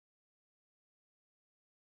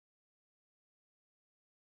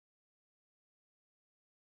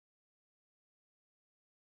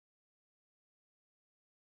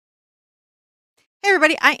Hey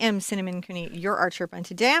everybody, I am Cinnamon Cooney, your Art Sherpa, and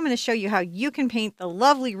today I'm going to show you how you can paint the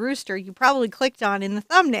lovely rooster you probably clicked on in the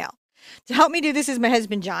thumbnail. To help me do this is my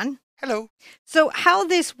husband, John. Hello. So how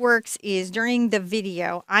this works is during the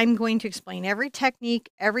video, I'm going to explain every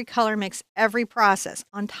technique, every color mix, every process.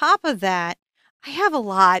 On top of that, I have a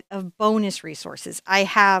lot of bonus resources. I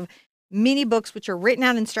have mini books, which are written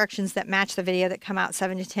out instructions that match the video that come out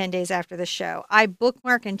 7 to 10 days after the show. I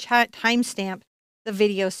bookmark and timestamp the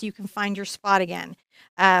video so you can find your spot again.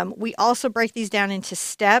 We also break these down into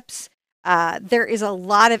steps. There is a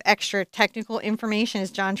lot of extra technical information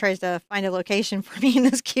as John tries to find a location for me in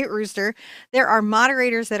this cute rooster. There are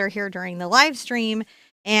moderators that are here during the live stream,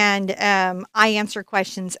 and I answer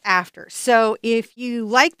questions after. So if you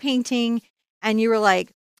like painting and you were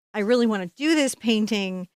like, I really want to do this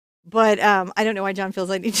painting, but I don't know why John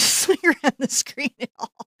feels I need to swing around the screen at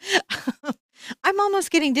all. I'm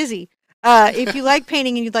almost getting dizzy. If you like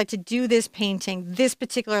painting and you'd like to do this painting, this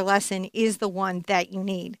particular lesson is the one that you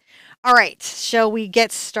need. All right, shall we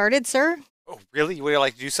get started, sir? Oh, really? You would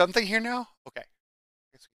like to do something here now? Okay.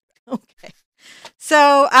 Okay.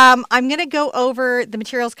 So I'm going to go over the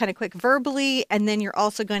materials kind of quick verbally, and then you're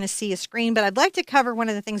also going to see a screen. But I'd like to cover one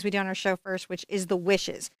of the things we do on our show first, which is the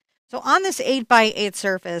wishes. So on this 8x8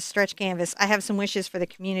 surface, stretch canvas, I have some wishes for the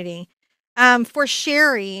community. For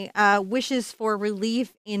Sherry, wishes for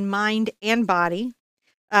relief in mind and body.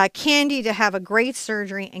 Candy to have a great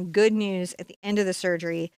surgery and good news at the end of the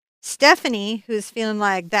surgery. Stephanie, who's feeling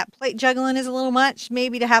like that plate juggling is a little much,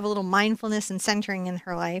 maybe to have a little mindfulness and centering in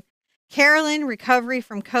her life. Carolyn, recovery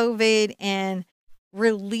from COVID and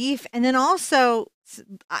relief. And then also,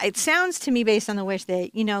 it sounds to me based on the wish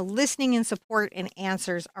that, listening and support and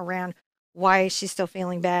answers around why she's still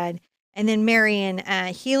feeling bad. And then Marion,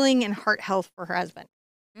 healing and heart health for her husband.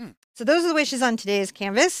 Hmm. So those are the wishes on today's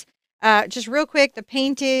canvas. Just real quick, the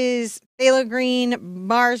paint is phthalo green,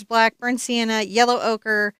 Mars black, burnt sienna, yellow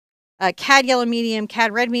ochre, cad yellow medium,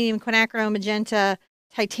 cad red medium, quinacridone magenta,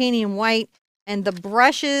 titanium white, and the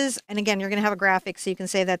brushes. And again, you're going to have a graphic so you can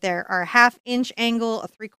say that there are a 1/2 inch angle, a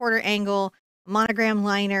 3/4 angle, a monogram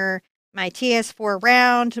liner, my TS4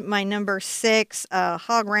 round, my number 6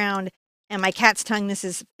 hog round, and my cat's tongue. This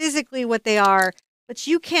is physically what they are. But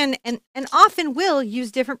you can and often will use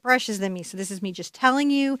different brushes than me. So this is me just telling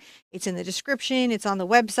you. It's in the description. It's on the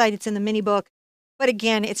website. It's in the mini book. But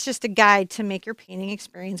again, it's just a guide to make your painting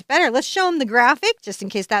experience better. Let's show them the graphic, just in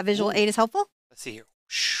case that visual aid is helpful. Let's see here.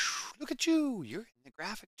 Look at you. You're in the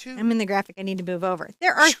graphic too. I'm in the graphic. I need to move over.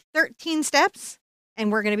 There are 13 steps,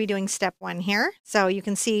 and we're going to be doing step 1 here. So you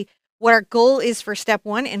can see what our goal is for step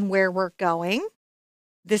 1 and where we're going.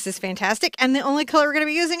 This is fantastic. And the only color we're going to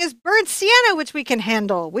be using is burnt sienna, which we can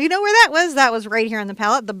handle. We know where that was. That was right here on the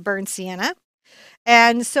palette, the burnt sienna.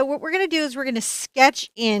 And so what we're going to do is we're going to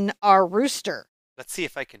sketch in our rooster. Let's see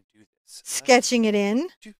if I can do this. Sketching it in.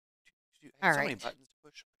 All so right. many buttons to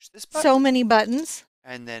push. Push this button. So many buttons.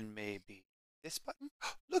 And then maybe this button.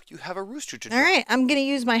 Look, you have a rooster to draw. All right. I'm going to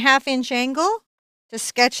use my 1/2 inch angle to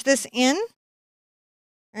sketch this in.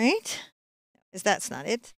 All right. Because that's not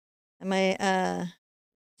it. And my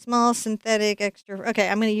small synthetic extra. Okay,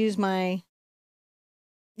 I'm going to use my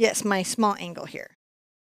small angle here.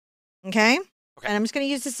 Okay? And I'm just going to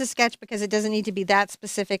use this to sketch because it doesn't need to be that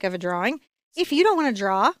specific of a drawing. If you don't want to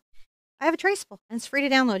draw, I have a traceable and it's free to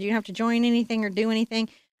download. You don't have to join anything or do anything.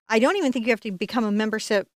 I don't even think you have to become a member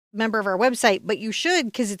of our website, but you should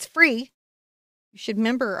because it's free. You should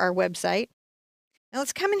member our website. Now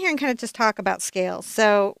let's come in here and kind of just talk about scales.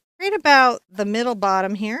 So right about the middle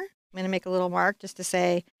bottom here, I'm going to make a little mark just to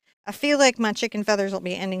say, I feel like my chicken feathers will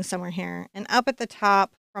be ending somewhere here. And up at the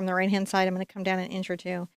top from the right-hand side, I'm going to come down an inch or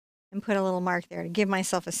two and put a little mark there to give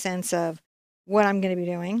myself a sense of what I'm going to be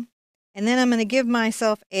doing. And then I'm going to give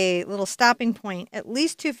myself a little stopping point, at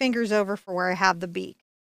least 2 fingers over for where I have the beak.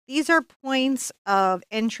 These are points of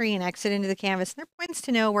entry and exit into the canvas. They're points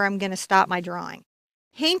to know where I'm going to stop my drawing.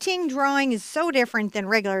 Painting drawing is so different than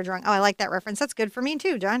regular drawing. Oh, I like that reference. That's good for me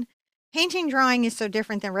too, John. Painting drawing is so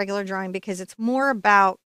different than regular drawing because it's more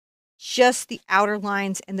about just the outer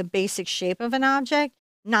lines and the basic shape of an object,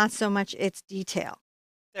 not so much its detail.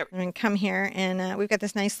 I'm going to come here and we've got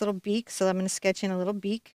this nice little beak. So I'm going to sketch in a little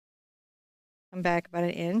beak. Come back about 1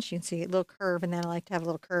 inch. You can see a little curve and then I like to have a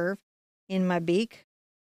little curve in my beak.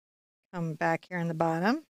 Come back here on the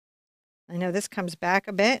bottom. I know this comes back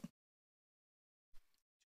a bit.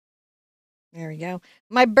 There we go.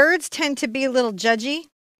 My birds tend to be a little judgy.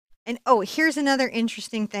 And oh, here's another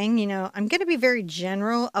interesting thing. I'm going to be very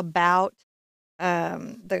general about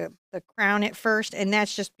the crown at first, and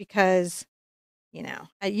that's just because, you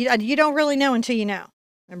don't really know until you know.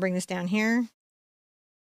 I'm going to bring this down here.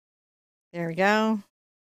 There we go.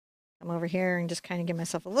 Come over here and just kind of give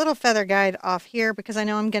myself a little feather guide off here because I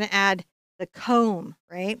know I'm going to add the comb,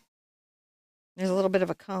 right? There's a little bit of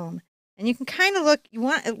a comb. And you can kind of look, you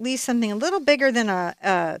want at least something a little bigger than a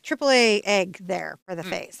AAA egg there for the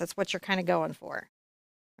face. That's what you're kind of going for,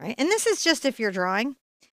 right? And this is just if you're drawing.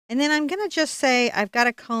 And then I'm going to just say I've got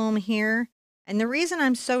a comb here. And the reason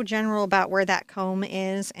I'm so general about where that comb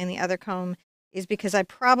is and the other comb is because I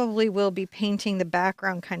probably will be painting the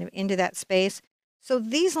background kind of into that space. So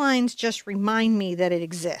these lines just remind me that it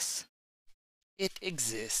exists. It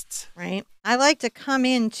exists. Right? I like to come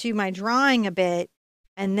into my drawing a bit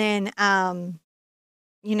and then,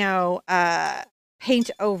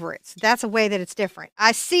 paint over it. So that's a way that it's different.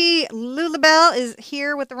 I see Lulabelle is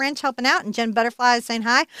here with the wrench helping out, and Jen Butterfly is saying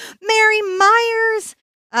hi. Mary Myers.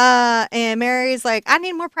 And Mary's like, I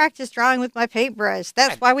need more practice drawing with my paintbrush.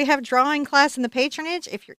 That's why we have drawing class in the patronage.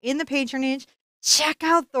 If you're in the patronage, check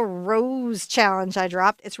out the rose challenge I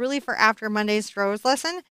dropped. It's really for after Monday's rose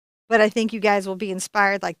lesson, but I think you guys will be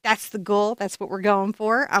inspired. Like, that's the goal. That's what we're going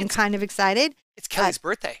for. I'm kind of excited. It's Kelly's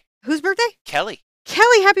birthday. Whose birthday? Kelly.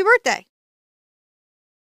 Kelly, happy birthday.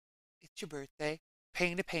 It's your birthday.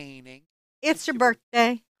 Paint a painting. It's your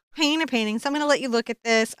birthday. Paint a painting. So I'm going to let you look at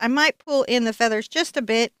this. I might pull in the feathers just a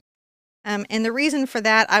bit. And the reason for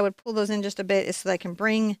that, I would pull those in just a bit, is so that I can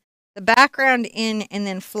bring the background in and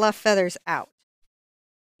then fluff feathers out.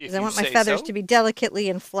 Because I want my feathers to be delicately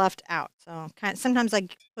and fluffed out. So sometimes I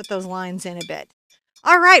put those lines in a bit.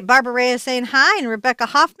 All right. Barbara Ray is saying hi. And Rebecca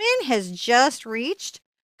Hoffman has just reached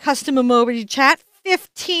custom emoji chat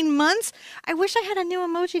 15 months. I wish I had a new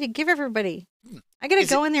emoji to give everybody. I got to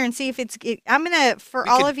go in there and see if I'm going to, for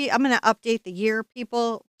all of you, I'm going to update the year,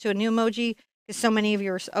 people, to a new emoji. Because so many of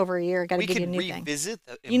you are over a year. Got to give you a new thing. We can revisit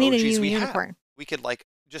the emojis you need a new unicorn. Have. We could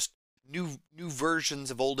just new versions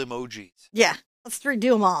of old emojis. Yeah. Let's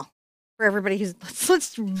redo them all for everybody who's.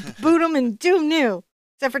 Let's boot them and do them new.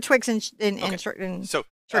 Except for Twix and Shortcake. So,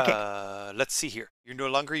 let's see here. You're no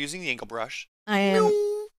longer using the angle brush. I am.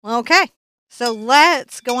 No. Okay. So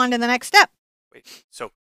let's go on to the next step. Wait.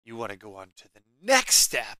 So you want to go on to the next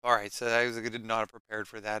step. All right. So I did not have prepared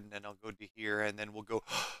for that. And then I'll go to here and then we'll go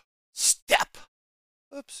step.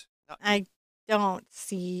 Oops. I don't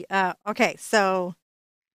see. Okay. So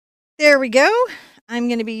there we go. I'm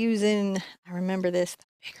going to be using, I remember this, the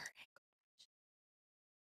bigger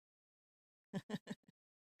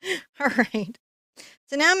angle. All right.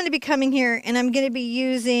 So now I'm going to be coming here and I'm going to be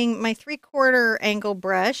using my 3/4 angle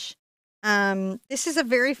brush. This is a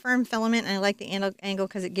very firm filament and I like the angle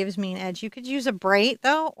because it gives me an edge. You could use a bright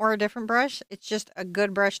though, or a different brush. It's just a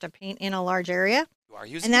good brush to paint in a large area. You are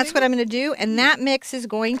using and that's what I'm going to do. And that mix is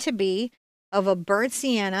going to be of a burnt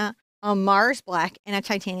sienna, a Mars black, and a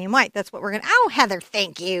titanium white. That's what we're going to, oh, Heather,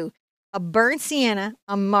 thank you. A burnt sienna,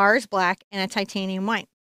 a Mars black, and a titanium white.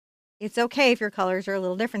 It's okay if your colors are a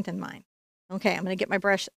little different than mine. Okay, I'm going to get my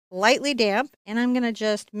brush lightly damp, and I'm going to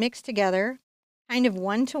just mix together, kind of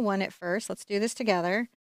 1-to-1 at first. Let's do this together.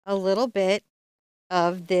 A little bit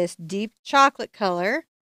of this deep chocolate color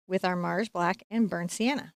with our Mars black and burnt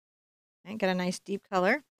sienna. Okay, got a nice deep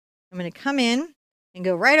color. I'm going to come in and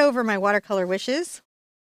go right over my watercolor wishes.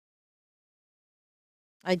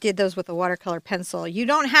 I did those with a watercolor pencil. You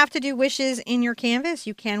don't have to do wishes in your canvas.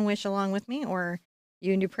 You can wish along with me, or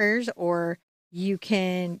you can do prayers, or you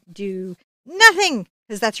can do nothing,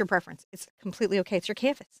 because that's your preference. It's completely okay. It's your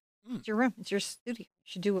canvas. It's your room. It's your studio. You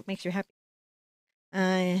should do what makes you happy.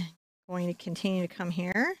 I'm going to continue to come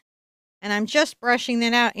here, and I'm just brushing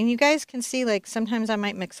that out. And you guys can see, like, sometimes I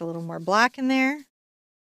might mix a little more black in there.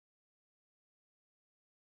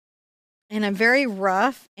 And I'm very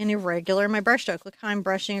rough and irregular in my brush stroke. Look how I'm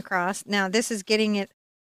brushing across. Now, this is getting it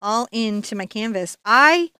all into my canvas.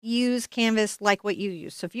 I use canvas like what you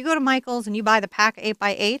use. So if you go to Michael's and you buy the pack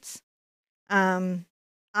 8x8s,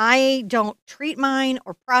 I don't treat mine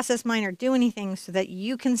or process mine or do anything so that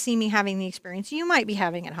you can see me having the experience you might be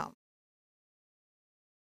having at home.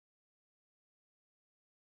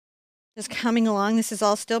 Just coming along. This is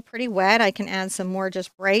all still pretty wet. I can add some more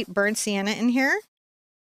just bright burnt sienna in here.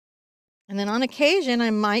 And then on occasion, I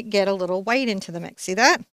might get a little white into the mix. See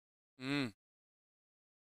that?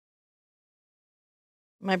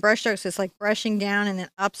 My brush strokes is like brushing down and then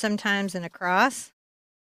up sometimes and across.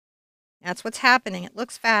 That's what's happening. It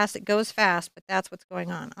looks fast. It goes fast, but that's what's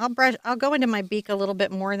going on. I'll go into my beak a little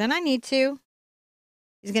bit more than I need to.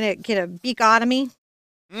 He's going to get a beakotomy.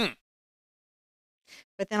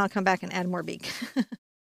 But then I'll come back and add more beak.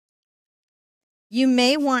 You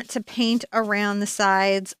may want to paint around the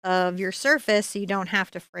sides of your surface so you don't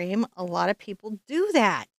have to frame. A lot of people do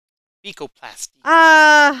that. Beakoplasty.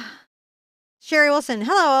 Sherry Wilson,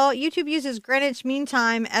 hello. YouTube uses Greenwich Mean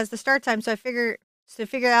Time as the start time, so I figure to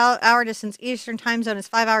figure out our distance, Eastern Time Zone is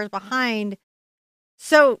 5 hours behind.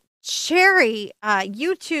 So, Sherry,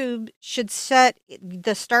 YouTube should set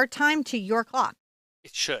the start time to your clock.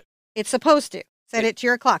 It should. It's supposed to set it to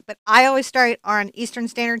your clock, but I always start on Eastern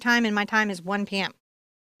Standard Time, and my time is 1 p.m.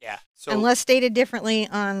 Yeah. So unless stated differently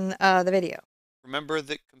on the video. Remember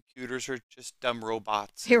that computers are just dumb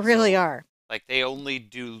robots. They really are. Like, they only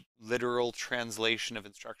do literal translation of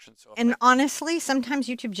instructions. So and honestly, sometimes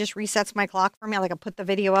YouTube just resets my clock for me. Like, I put the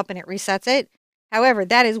video up and it resets it. However,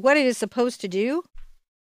 that is what it is supposed to do,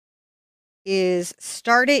 is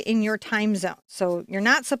start it in your time zone. So you're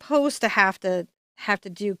not supposed to have to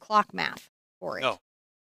do clock math for it. No,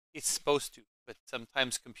 it's supposed to, but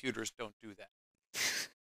sometimes computers don't do that.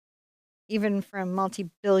 Even from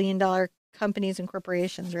multi-billion-dollar companies and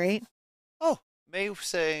corporations, right? Oh, May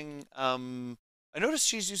saying, I noticed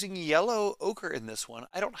she's using yellow ochre in this one.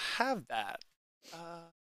 I don't have that.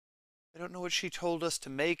 I don't know what she told us to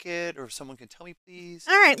make it, or if someone can tell me, please.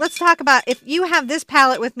 All right, let's talk about, if you have this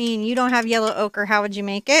palette with me and you don't have yellow ochre, how would you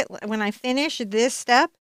make it? When I finish this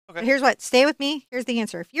step, okay. Here's what, stay with me. Here's the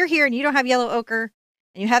answer. If you're here and you don't have yellow ochre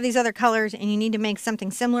and you have these other colors and you need to make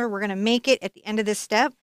something similar, we're going to make it at the end of this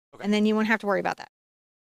step. Okay. And then you won't have to worry about that.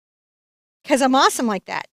 Because I'm awesome like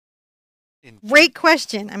that. Indeed. Great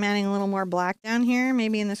question. I'm adding a little more black down here,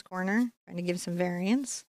 maybe in this corner, trying to give some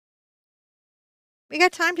variance. We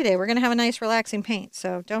got time today. We're going to have a nice relaxing paint,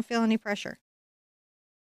 so don't feel any pressure.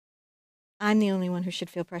 I'm the only one who should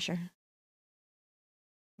feel pressure.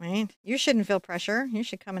 Right? You shouldn't feel pressure. You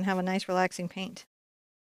should come and have a nice relaxing paint.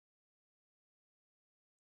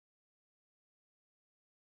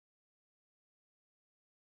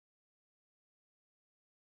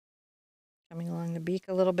 Coming along the beak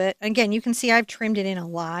a little bit. Again, you can see I've trimmed it in a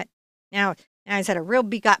lot. Now I just had a real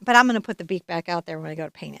beak, but I'm going to put the beak back out there when I go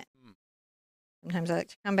to paint it. Sometimes I like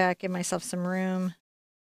to come back, give myself some room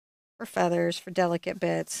for feathers, for delicate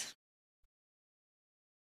bits,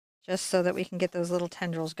 just so that we can get those little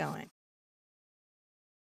tendrils going.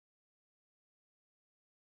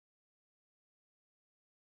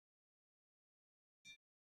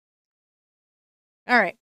 All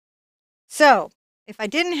right. So if I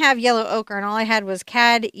didn't have yellow ochre and all I had was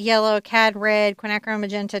cad yellow, cad red, quinacridone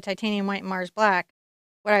magenta, titanium white, and Mars black,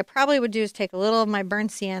 what I probably would do is take a little of my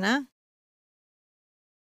burnt sienna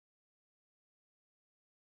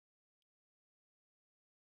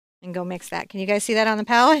and go mix that. Can you guys see that on the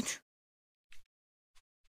palette?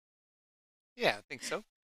 Yeah, I think so.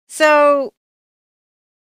 So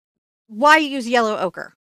why use yellow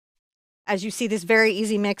ochre? As you see this very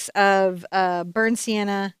easy mix of burnt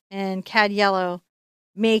sienna and cad yellow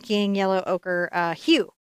making yellow ochre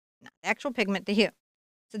hue, not the actual pigment, the hue.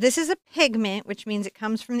 So this is a pigment, which means it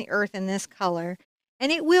comes from the earth in this color,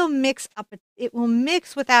 and it will mix up. It will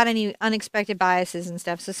mix without any unexpected biases and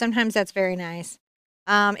stuff. So sometimes that's very nice.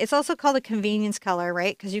 It's also called a convenience color,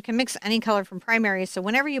 right? Because you can mix any color from primaries. So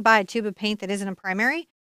whenever you buy a tube of paint that isn't a primary,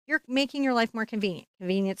 you're making your life more convenient.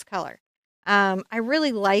 Convenience color. I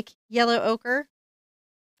really like yellow ochre.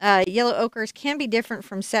 Yellow ochres can be different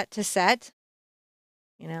from set to set.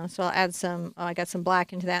 You know, so I'll add some, I got some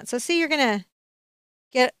black into that. So see, you're going to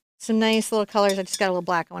get some nice little colors. I just got a little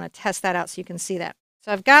black. I want to test that out so you can see that.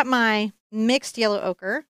 So I've got my mixed yellow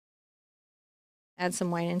ochre. Add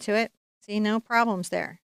some white into it. See, no problems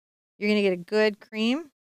there. You're going to get a good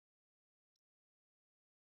cream.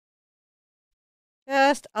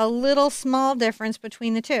 Just a little small difference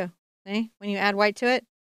between the two. See, when you add white to it,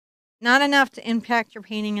 not enough to impact your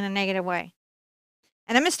painting in a negative way.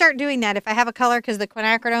 And I'm going to start doing that if I have a color, because the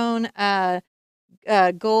quinacridone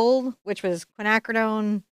gold, which was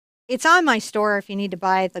quinacridone, it's on my store if you need to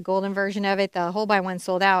buy the golden version of it. The whole by one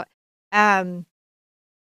sold out.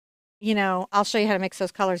 You know, I'll show you how to mix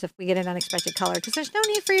those colors if we get an unexpected color, because there's no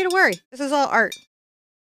need for you to worry. This is all art.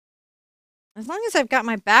 As long as I've got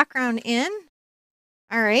my background in.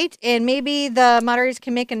 All right, and maybe the moderators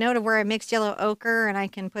can make a note of where I mixed yellow ochre, and I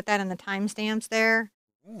can put that in the timestamps there.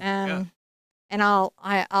 Ooh, yeah. And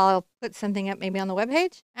I'll put something up maybe on the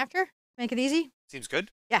webpage after. Make it easy. Seems good.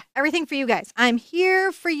 Yeah, everything for you guys. I'm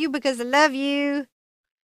here for you because I love you.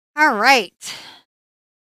 All right.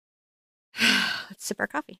 Let's sip our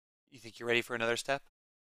coffee. You think you're ready for another step?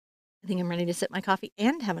 I think I'm ready to sip my coffee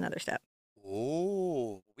and have another step.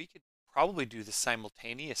 Oh, we could probably do the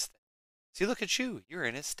simultaneous thing. See, look at you. You're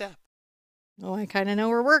in a step. Oh, I kind of know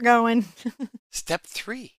where we're going. Step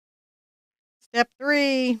 3. Step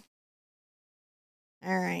 3.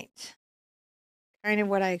 All right. Kind of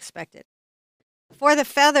what I expected. For the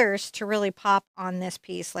feathers to really pop on this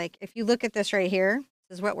piece, like if you look at this right here,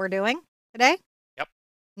 this is what we're doing. today? Yep.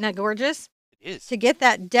 Isn't that gorgeous? It is. To get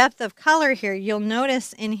that depth of color here, you'll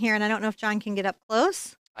notice in here, and I don't know if John can get up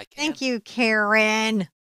close. I can. Thank you, Karen.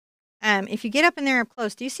 If you get up in there up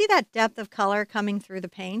close, do you see that depth of color coming through the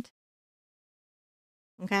paint?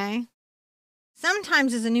 Okay.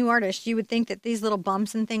 Sometimes as a new artist, you would think that these little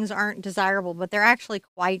bumps and things aren't desirable, but they're actually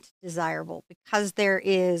quite desirable because there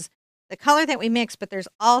is the color that we mix, but there's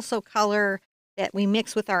also color that we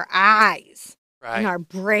mix with our eyes and our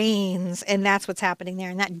brains, and that's what's happening there.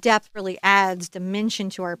 And that depth really adds dimension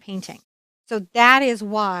to our painting. So that is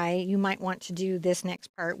why you might want to do this next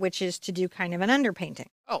part, which is to do kind of an underpainting.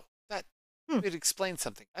 Oh, that would explain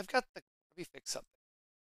something. I've got the, let me fix something.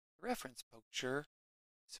 The reference picture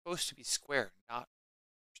is supposed to be square, not.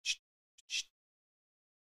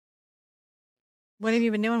 What have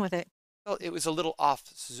you been doing with it? Well, it was a little off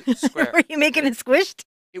square. Were you making it squished?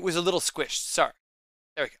 It was a little squished. Sorry.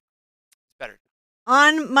 There we go. It's better.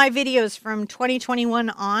 On my videos from 2021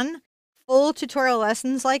 on, full tutorial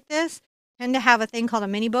lessons like this tend to have a thing called a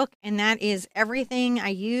mini book, and that is everything I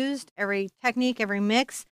used, every technique, every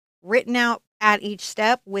mix, written out at each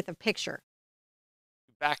step with a picture.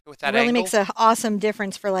 Back with that it really angle. Makes an awesome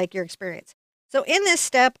difference for like your experience. So in this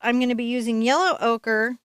step, I'm going to be using yellow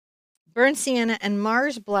ochre, burnt sienna, and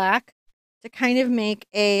Mars black to kind of make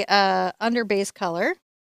a underbase color.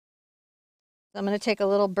 So I'm going to take a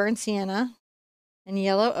little burnt sienna and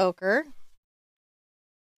yellow ochre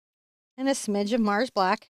and a smidge of Mars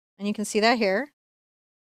black, and you can see that here.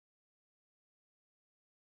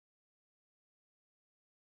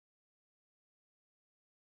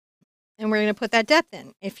 And we're going to put that depth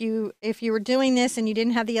in. If you were doing this and you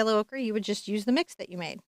didn't have the yellow ochre, you would just use the mix that you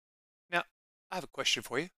made. Now, I have a question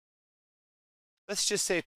for you. Let's just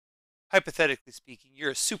say, hypothetically speaking,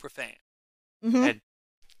 you're a super fan. Mm-hmm. And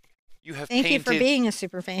you have Thank you for being a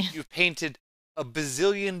super fan. You've painted a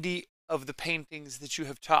bazillion of the paintings that you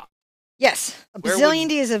have taught. Yes, a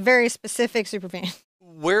bazillion is a very specific super fan.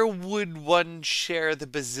 Where would one share the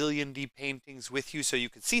bazillion paintings with you so you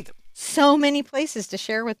could see them? So many places to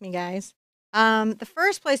share with me, guys. The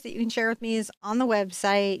first place that you can share with me is on the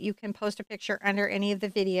website. You can post a picture under any of the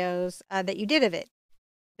videos that you did of it.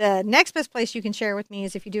 The next best place you can share with me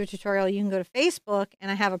is if you do a tutorial, you can go to Facebook, and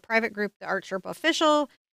I have a private group, the Art Sherpa Official,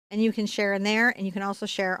 and you can share in there, and you can also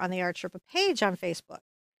share on the Art Sherpa page on Facebook.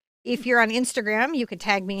 If you're on Instagram, you can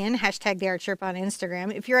tag me in, hashtag the Art Sherpa on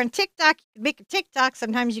Instagram. If you're on TikTok, you can make a TikTok.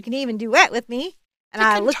 Sometimes you can even duet with me, and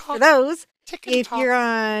I look for those. If you're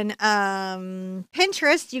on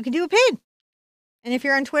Pinterest, you can do a pin. And if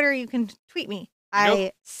you're on Twitter, you can tweet me.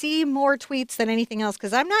 I see more tweets than anything else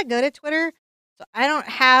because I'm not good at Twitter. So I don't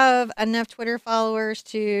have enough Twitter followers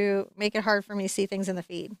to make it hard for me to see things in the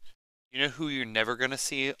feed. You know who you're never going to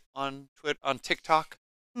see on TikTok?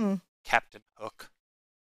 Captain Hook.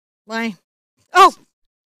 Why? Oh!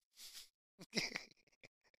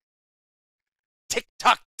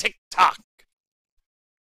 TikTok, TikTok.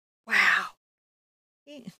 Wow.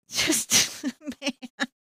 Just, man.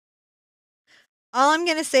 All I'm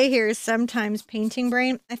going to say here is sometimes painting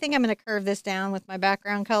brain. I think I'm going to curve this down with my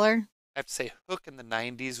background color. I have to say, Hook in the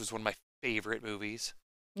 90s was one of my favorite movies.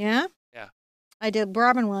 Yeah? Yeah. I did.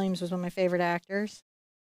 Robin Williams was one of my favorite actors.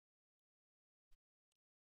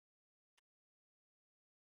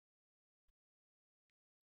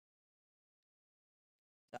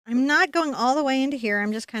 So I'm not going all the way into here.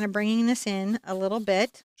 I'm just kind of bringing this in a little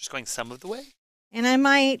bit. Just going some of the way? And I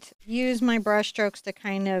might use my brush strokes to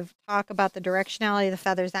kind of talk about the directionality of the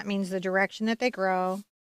feathers. That means the direction that they grow,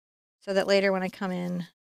 so that later when I come in,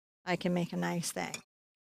 I can make a nice thing.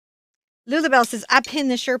 Lulabelle says, I pin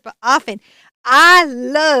the Sherpa often. I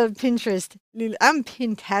love Pinterest. I'm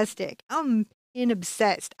pintastic. I'm pin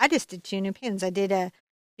obsessed. I just did 2 new pins. I did a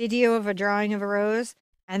video of a drawing of a rose,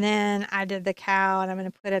 and then I did the cow, and I'm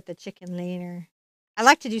going to put up the chicken later. I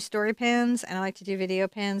like to do story pins, and I like to do video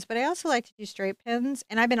pins, but I also like to do straight pins,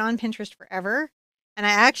 and I've been on Pinterest forever. And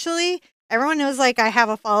I actually, everyone knows like I have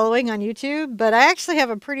a following on YouTube, but I actually have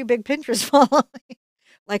a pretty big Pinterest following.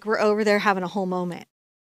 Like we're over there having a whole moment.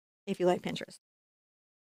 If you like Pinterest,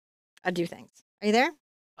 I do things. Are you there?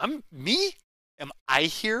 Me? Am I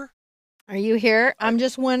here? Are you here? I'm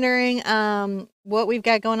just wondering what we've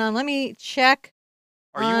got going on. Let me check.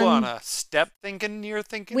 Are you on a step thinking you're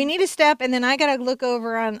thinking? We need a step, and then I got to look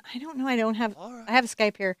over on, I don't know, I don't have, All right. I have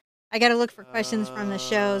Skype here. I got to look for questions from the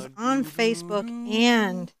shows on Facebook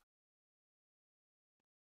and.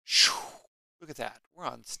 Look at that. We're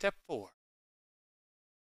on step 4.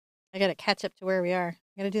 I got to catch up to where we are.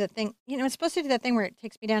 I got to do that thing. You know, it's supposed to do that thing where it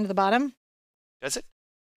takes me down to the bottom. Does it?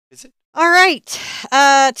 Is it? All right.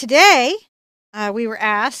 Today, we were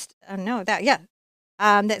asked,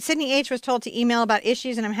 That Sydney H was told to email about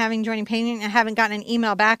issues and I'm having joining painting. I haven't gotten an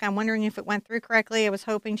email back. I'm wondering if it went through correctly. I was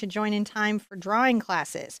hoping to join in time for drawing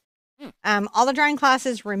classes. All the drawing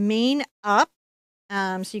classes remain up.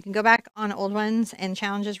 So you can go back on old ones and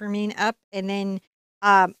challenges remain up. And then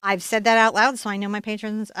I've said that out loud, so I know my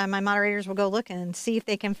patrons, my moderators will go look and see if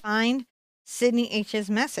they can find Sydney H's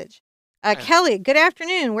message. Kelly, good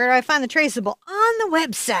afternoon. Where do I find the traceable? On the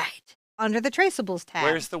website, under the traceables tab.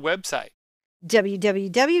 Where's the website?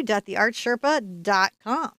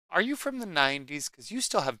 www.theartsherpa.com. Are you from the 90s? Because you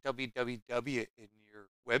still have www in your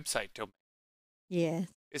website domain. Yeah.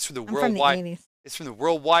 It's from the I'm World from the Wide. 80s. It's from the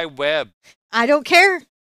World Wide Web. I don't care.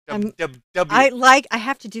 www. I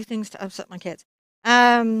have to do things to upset my kids.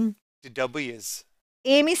 The W is.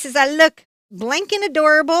 Amy says I look blank and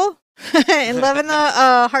adorable and loving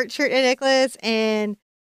the heart shirt and necklace and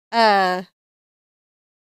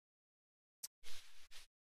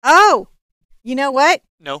oh, you know what?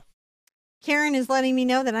 No. Karen is letting me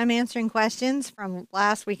know that I'm answering questions from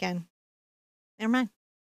last weekend. Never mind.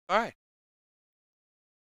 All right.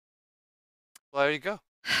 Well, there you go.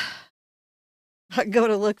 I go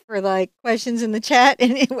to look for like questions in the chat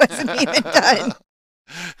and it wasn't even done.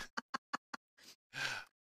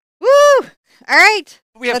 Woo! All right.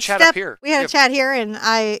 We have chat up here. We had a chat here, and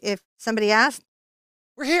if somebody asked,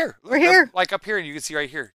 we're here. We're here. Like up here, and you can see right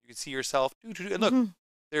here. You can see yourself. And look,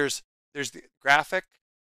 there's the graphic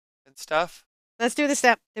and stuff. Let's do the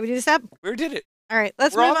step. Did we do the step? We did it. All right.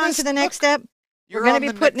 Let's move on to the next step. We're going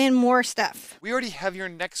to be putting in more stuff. We already have your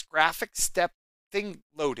next graphic step thing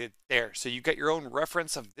loaded there, so you got your own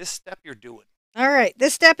reference of this step you're doing. All right,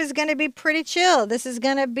 this step is going to be pretty chill. This is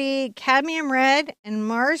going to be cadmium red and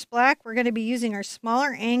Mars black. We're going to be using our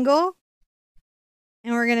smaller angle,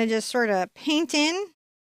 and we're going to just sort of paint in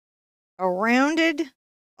arounded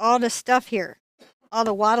all the stuff here, all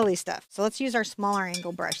the waddly stuff. So let's use our smaller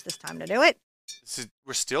angle brush this time to do it.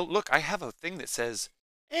 We're still, look, I have a thing that says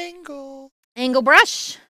angle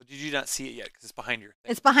brush. But did you not see it yet? Because it's behind your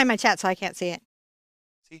thing. It's behind my chat, so I can't see it.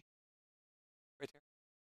 See? Right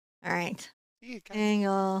there. All right. See,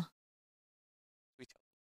 angle.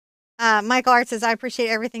 Michael Art says, I appreciate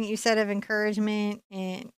everything that you said of encouragement.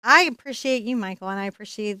 And I appreciate you, Michael, and I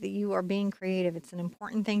appreciate that you are being creative. It's an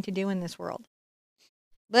important thing to do in this world.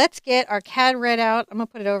 Let's get our CAD red out. I'm going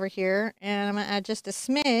to put it over here, and I'm going to add just a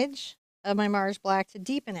smidge of my Mars black to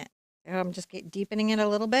deepen it. I'm just deepening it a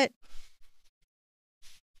little bit.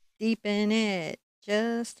 Deepen it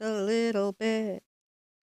just a little bit.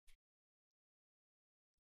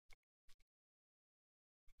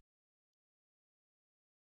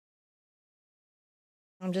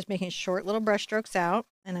 I'm just making short little brush strokes out,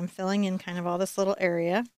 and I'm filling in kind of all this little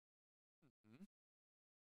area.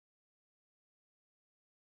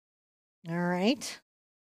 All right.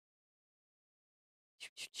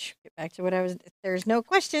 Get back to what I was. If there's no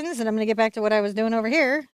questions, and I'm going to get back to what I was doing over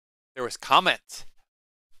here. There was comments.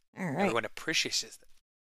 All right. Everyone appreciates it.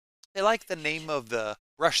 They like the name of the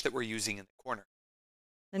brush that we're using in the corner.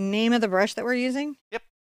 The name of the brush that we're using? Yep.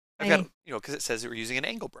 I've got, because it says that we're using an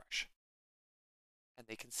angle brush. And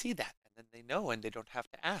they can see that, and then they know, and they don't have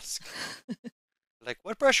to ask. Like,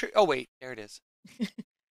 what brush? Oh, wait, there it is.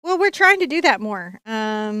 Well, we're trying to do that more.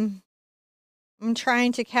 I'm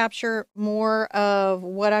trying to capture more of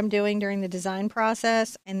what I'm doing during the design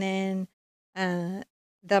process, and then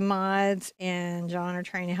the mods and John are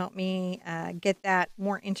trying to help me get that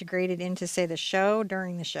more integrated into, say, the show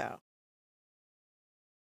during the show.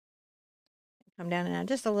 Come down and add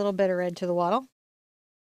just a little bit of red to the wattle.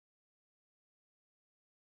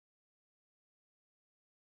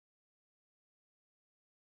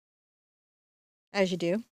 As you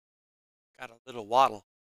do. Got a little wattle.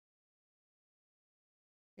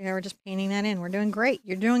 Yeah, we're just painting that in. We're doing great.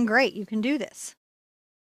 You're doing great. You can do this.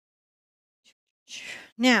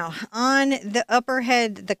 Now, on the upper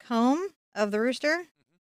head, the comb of the rooster,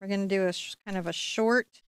 we're going to do a kind of a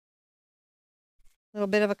short little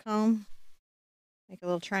bit of a comb. Make a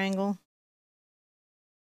little triangle.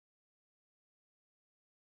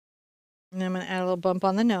 And I'm going to add a little bump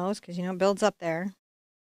on the nose because, it builds up there.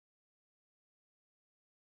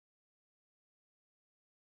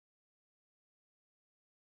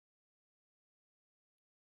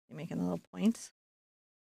 Making little points.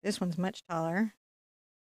 This one's much taller.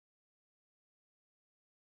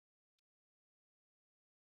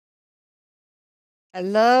 I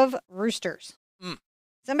love roosters.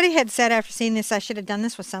 Somebody had said after seeing this, I should have done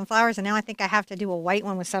this with sunflowers, and now I think I have to do a white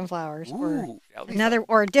one with sunflowers. Ooh,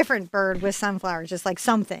 or a different bird with sunflowers, just like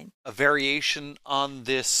something. A variation on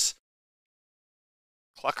this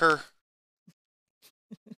clucker.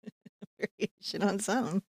 Variation on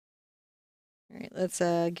some. All right, let's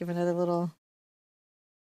give another little.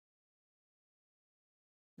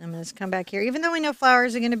 I'm going to come back here. Even though we know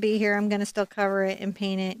flowers are going to be here, I'm going to still cover it and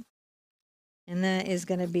paint it. And that is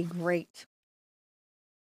going to be great.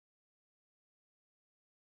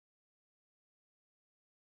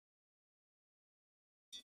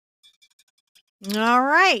 All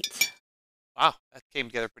right. Wow, that came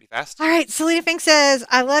together pretty fast. All right, Selena Fink says,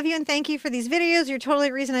 I love you and thank you for these videos. You're totally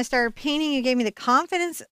the reason I started painting. You gave me the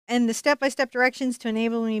confidence and the step-by-step directions to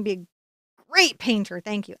enable me to be a great painter.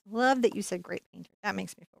 Thank you. Love that you said great painter. That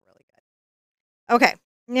makes me feel really good. Okay,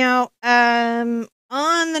 now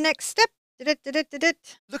on the next step, Look at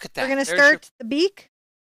that. We're going to start the beak.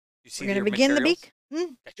 You We're going to begin the beak.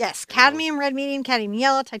 Yes, cadmium, red medium, cadmium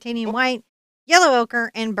yellow, titanium white, yellow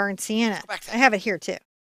ochre, and burnt sienna. I have it here too.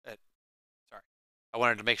 Sorry. I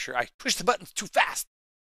wanted to make sure I pushed the buttons too fast.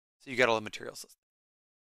 So you got all the materials listed.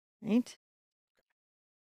 Right.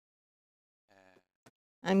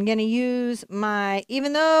 I'm going to use my,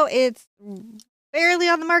 even though it's barely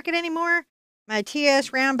on the market anymore, my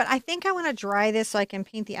TS round, but I think I want to dry this so I can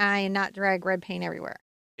paint the eye and not drag red paint everywhere.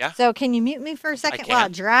 Yeah. So can you mute me for a second while I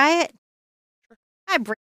dry it? Sure. Hi,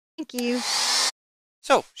 Brent. Thank you.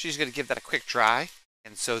 So she's going to give that a quick dry,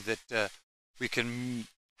 and so that we can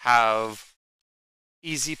have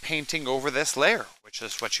easy painting over this layer, which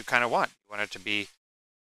is what you kind of want. You want it to be,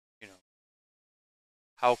 you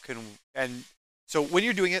know, and so when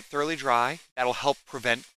you're doing it thoroughly dry, that'll help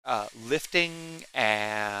prevent lifting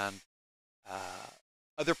and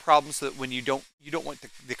other problems, so that when you don't want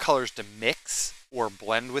the colors to mix or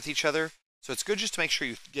blend with each other. So it's good just to make sure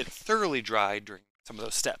you get thoroughly dry during some of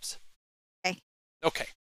those steps. Okay.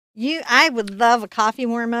 I would love a coffee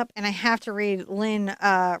warm up, and I have to read Lynn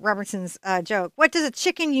Robertson's joke. What does a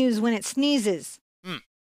chicken use when it sneezes? I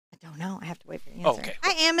don't know. I have to wait for the answer. Okay.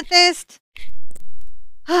 Hi, Amethyst.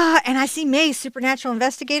 And I see May, Supernatural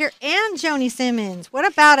Investigator, and Joni Simmons. What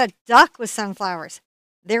about a duck with sunflowers?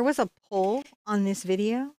 There was a poll on this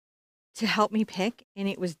video to help me pick, and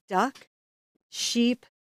it was duck, sheep,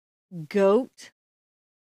 goat,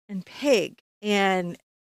 and pig. And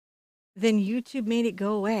then YouTube made it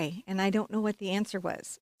go away, and I don't know what the answer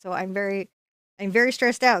was. So I'm very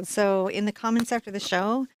stressed out. So in the comments after the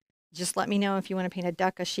show, just let me know if you want to paint a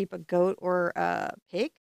duck, a sheep, a goat, or a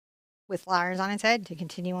pig with flowers on its head to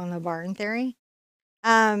continue on the barn theory.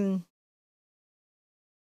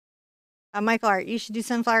 Michael Art, you should do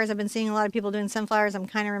sunflowers. I've been seeing a lot of people doing sunflowers. I'm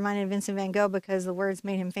kind of reminded of Vincent van Gogh because the words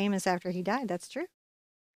made him famous after he died. That's true.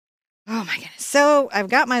 Oh my goodness. So I've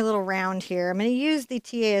got my little round here. I'm going to use the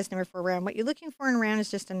TAS number 4 round. What you're looking for in a round is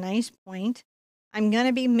just a nice point. I'm going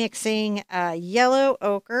to be mixing yellow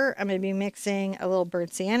ochre. I'm going to be mixing a little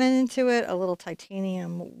burnt sienna into it, a little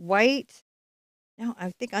titanium white. No,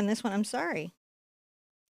 I think on this one, I'm sorry.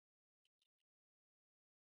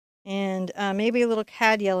 And maybe a little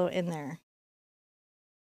cad yellow in there.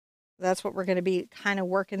 That's what we're going to be kind of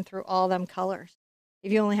working through all them colors.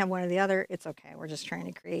 If you only have one or the other, it's okay. We're just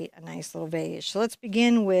trying to create a nice little beige. So let's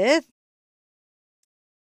begin with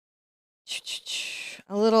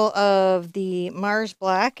a little of the Mars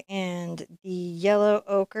Black and the Yellow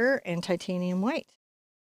Ochre and Titanium White.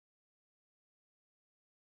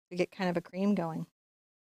 We get kind of a cream going.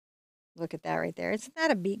 Look at that right there. It's not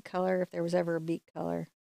a beak color if there was ever a beak color.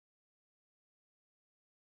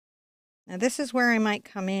 Now this is where I might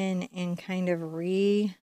come in and kind of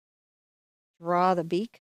redraw the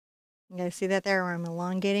beak. You guys see that there where I'm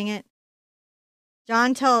elongating it?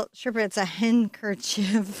 John, tell Sherpa it's a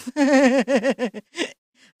handkerchief.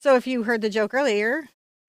 So if you heard the joke earlier,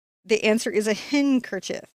 the answer is a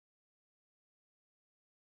handkerchief.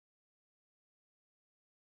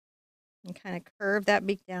 And kind of curve that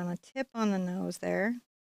beak down a tip on the nose there.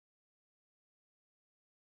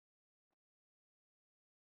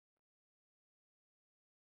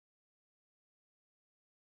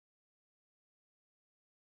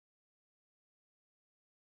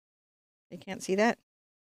 They can't see that.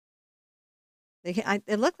 They can.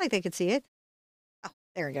 It looked like they could see it. Oh,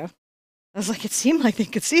 there we go. I was like, it seemed like they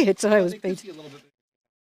could see it, so I was. They could see a little bit.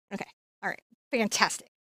 Okay. All right. Fantastic.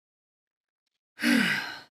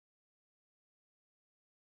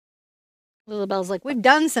 Little Bell's like, we've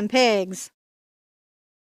done some pigs.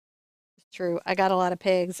 It's true. I got a lot of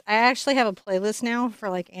pigs. I actually have a playlist now for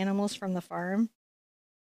like animals from the farm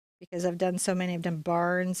because I've done so many. I've done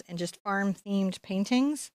barns and just farm themed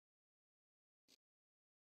paintings.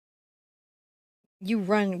 You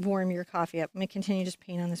warm your coffee up. Let me continue just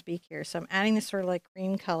paint on this beak here. So I'm adding this sort of like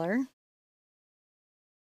cream color.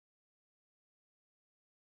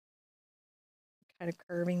 Kind of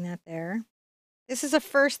curving that there. This is a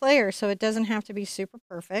first layer, so it doesn't have to be super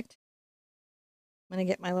perfect. I'm going to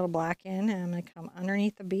get my little black in, and I'm going to come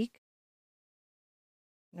underneath the beak.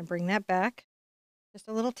 I'm going to bring that back, just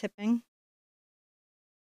a little tipping,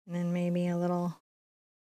 and then maybe a little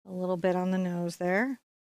bit on the nose there.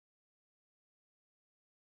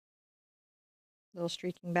 A little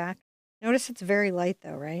streaking back. Notice it's very light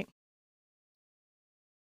though, right?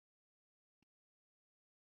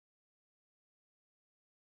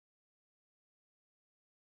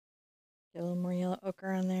 Get a little more yellow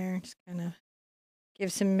ochre on there, just kind of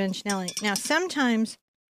give some dimensionality. Now, sometimes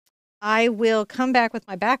I will come back with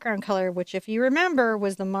my background color, which if you remember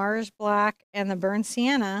was the Mars Black and the Burnt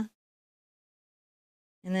Sienna.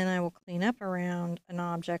 And then I will clean up around an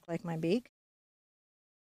object like my beak.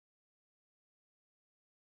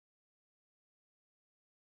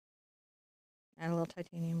 Add a little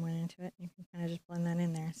titanium went into it. You can kind of just blend that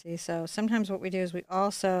in there. See, so sometimes what we do is we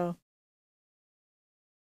also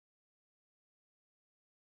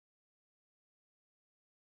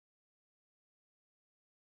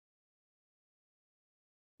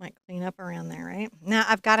might clean up around there, right? Now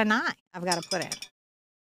I've got an eye I've got to put in.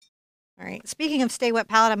 All right, speaking of Stay Wet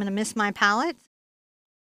palette, I'm going to miss my palette.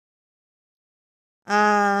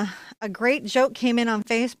 A great joke came in on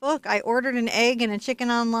Facebook. I ordered an egg and a chicken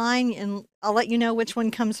online, and I'll let you know which one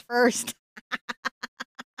comes first.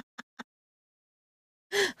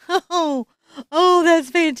 Oh, that's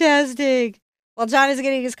fantastic. While John is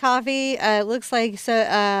getting his coffee, it looks like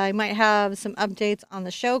I might have some updates on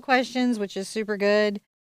the show questions, which is super good.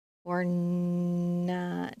 Or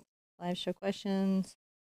not. Live show questions.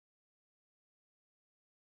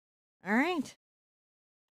 All right.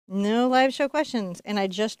 No live show questions. And I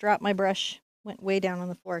just dropped my brush. Went way down on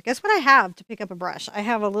the floor. Guess what I have to pick up a brush? I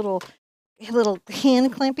have a little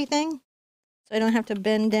hand clampy thing. So I don't have to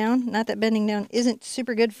bend down. Not that bending down isn't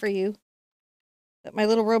super good for you. But my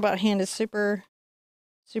little robot hand is super,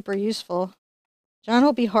 super useful. John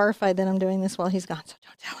will be horrified that I'm doing this while he's gone, so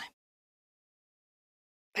don't tell him.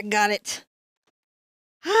 I got it.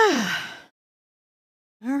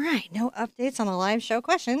 All right, no updates on the live show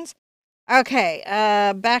questions. Okay,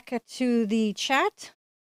 back to the chat.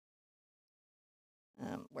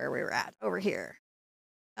 Where we were at, over here.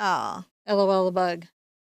 Oh, LOL the bug.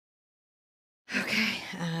 Okay,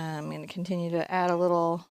 I'm going to continue to add a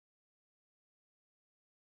little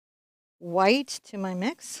white to my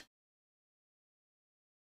mix.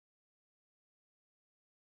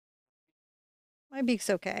 My beak's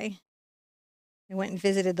okay. I went and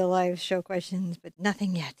visited the live show questions, but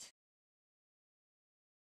nothing yet.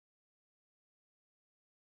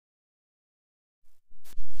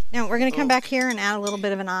 Now we're going to come back here and add a little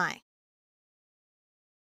bit of an eye.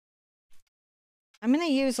 I'm going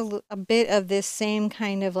to use a bit of this same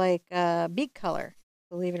kind of like beak color,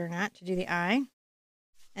 believe it or not, to do the eye.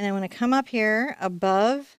 And I'm going to come up here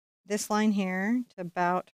above this line here to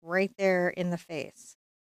about right there in the face.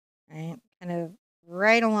 Right? Kind of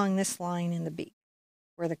right along this line in the beak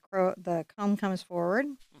where the comb comes forward.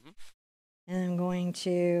 Mm-hmm. And I'm going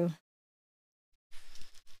to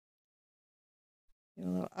do a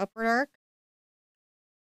little upward arc.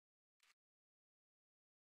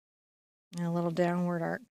 And a little downward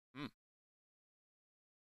arc. Mm.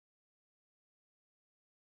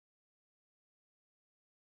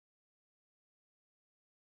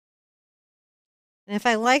 And if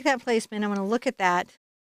I like that placement, I'm going to look at that.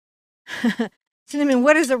 Cinnamon,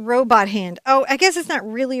 what is a robot hand? Oh, I guess it's not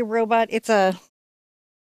really a robot. It's a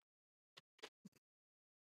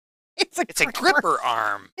gripper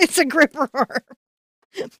arm. It's a gripper arm.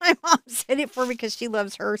 My mom said it for me because she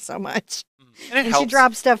loves her so much. And she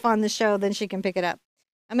drops stuff on the show, then she can pick it up.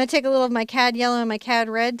 I'm going to take a little of my cad yellow and my cad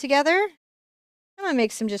red together. I'm going to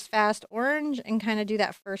make some just fast orange and kind of do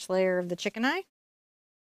that first layer of the chicken eye.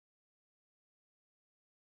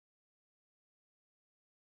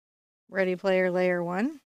 Ready Player Layer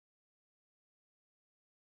 1.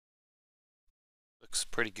 Looks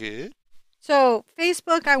pretty good. So,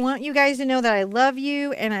 Facebook, I want you guys to know that I love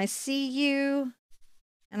you and I see you.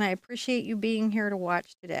 And I appreciate you being here to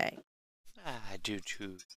watch today. I do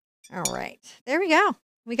too. All right. There we go.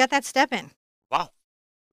 We got that step in. Wow.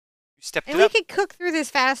 You stepped it up. And we could cook through this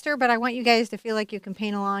faster, but I want you guys to feel like you can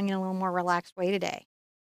paint along in a little more relaxed way today.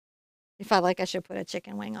 If I like, I should put a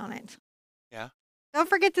chicken wing on it. Yeah. Don't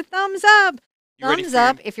forget to thumbs up. Thumbs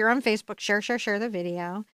up. If you're on Facebook, share the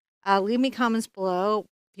video. Leave me comments below.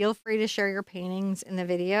 Feel free to share your paintings in the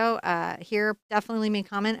video. Here, definitely leave me a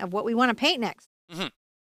comment of what we want to paint next. Mm-hmm.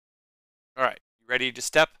 All right. You ready to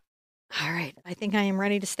step? All right. I think I am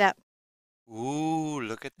ready to step. Ooh,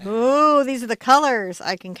 look at that. Ooh, these are the colors.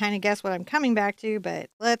 I can kind of guess what I'm coming back to, but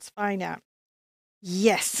let's find out.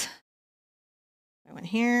 Yes. I went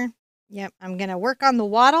here. Yep, I'm going to work on the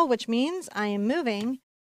wattle, which means I am moving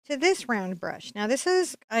to this round brush. Now, this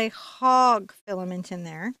is a hog filament in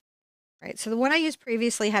there, right? So the one I used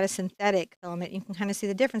previously had a synthetic filament. You can kind of see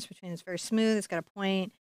the difference between it's very smooth, it's got a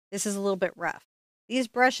point. This is a little bit rough. These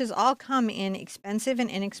brushes all come in expensive and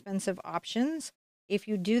inexpensive options. If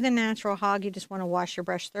you do the natural hog, you just want to wash your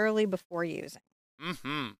brush thoroughly before using.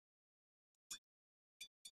 Mm-hmm.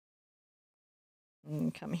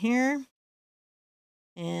 And come here.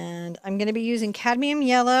 And I'm going to be using cadmium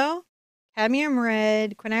yellow, cadmium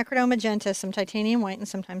red, quinacridone magenta, some titanium white, and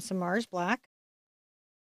sometimes some Mars black.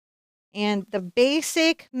 And the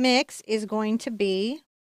basic mix is going to be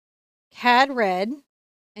cad red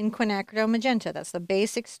and quinacridone magenta. That's the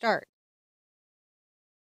basic start.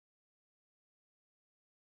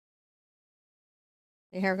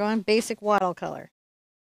 Here we're going, basic wattle color.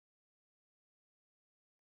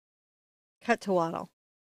 Cut to wattle.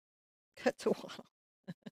 Cut to wattle.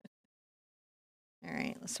 All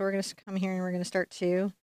right, so we're going to come here and we're going to start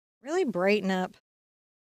to really brighten up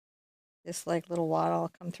this like little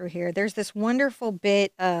wattle. Come through here. There's this wonderful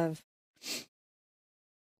bit of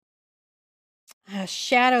a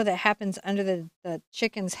shadow that happens under the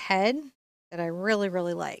chicken's head that I really,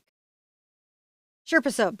 really like.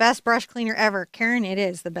 Sherpa soap, best brush cleaner ever. Karen, it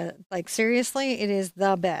is the best. Like, seriously, it is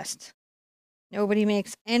the best. Nobody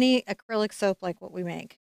makes any acrylic soap like what we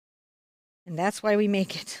make. And that's why we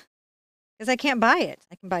make it. Because I can't buy it.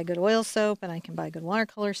 I can buy good oil soap and I can buy good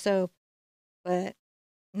watercolor soap, but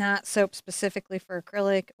not soap specifically for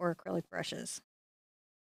acrylic or acrylic brushes.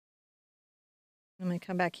 I'm going to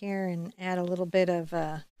come back here and add a little bit of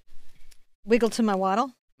wiggle to my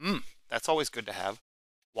wattle. That's always good to have.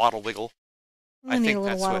 Wattle wiggle. I need a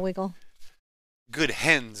little wattle wiggle. Good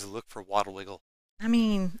hens look for wattle wiggle. I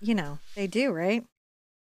mean, you know, they do, right?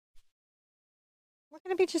 We're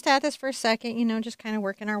going to be just at this for a second, you know, just kind of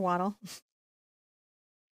working our wattle.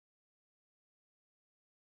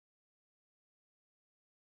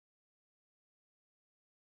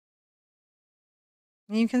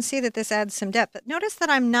 And you can see that this adds some depth. But notice that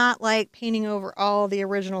I'm not like painting over all the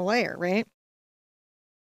original layer, right?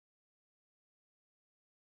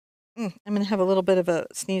 I'm going to have a little bit of a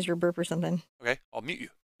sneeze or burp or something. Okay, I'll mute you.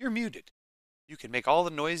 You're muted. You can make all the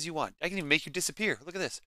noise you want. I can even make you disappear. Look at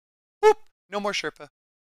this. Whoop! No more Sherpa.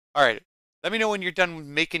 All right, let me know when you're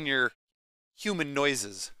done making your human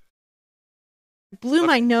noises. Blew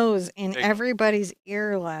my nose in everybody's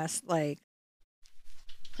ear last, like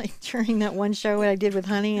during that one show I did with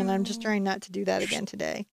Honey, and I'm just trying not to do that again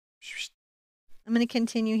today. I'm going to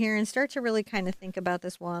continue here and start to really kind of think about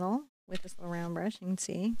this wattle with this little round brush. You can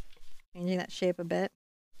see, changing that shape a bit.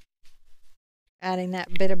 Adding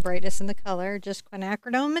that bit of brightness in the color, just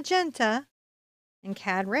quinacridone magenta and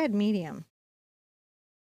cad red medium.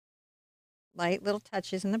 Light little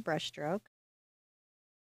touches in the brush stroke.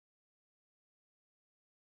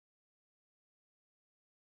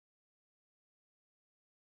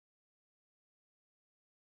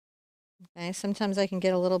 Okay, sometimes I can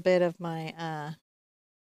get a little bit of my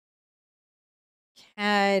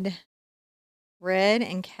cad red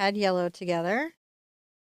and cad yellow together.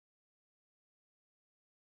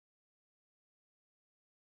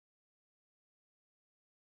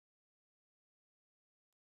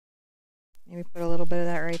 Maybe put a little bit of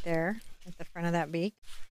that right there at the front of that beak.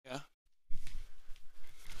 Yeah.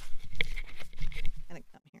 Kind of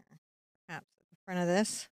come here, perhaps at the front of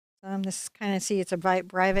this. This kind of see it's a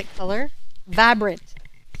vibrant color. Vibrant.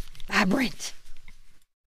 Vibrant.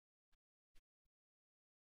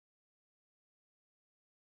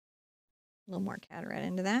 A little more cad red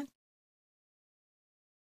into that.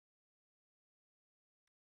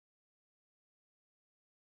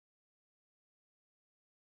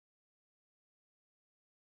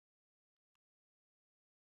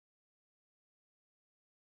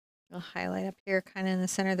 We'll highlight up here kind of in the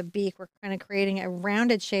center of the beak. We're kind of creating a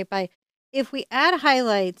rounded shape. If we add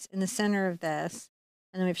highlights in the center of this,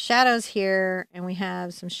 and then we have shadows here, and we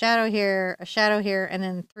have some shadow here, a shadow here, and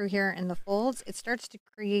then through here in the folds, it starts to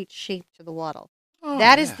create shape to the wattle. Oh,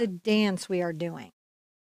 that is the dance we are doing.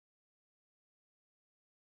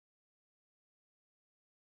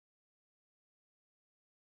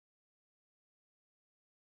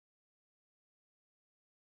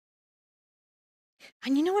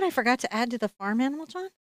 And you know what I forgot to add to the farm animal, John?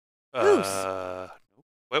 Goose.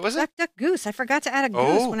 What was it? Duck, duck, goose. I forgot to add a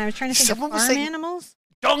goose when I was trying to think of farm animals.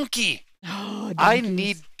 Donkey. Oh, I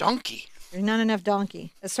need donkey. There's not enough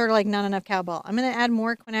donkey. It's sort of like not enough cowbell. I'm going to add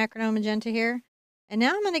more quinacridone magenta here. And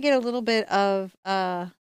now I'm going to get a little bit of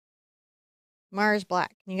Mars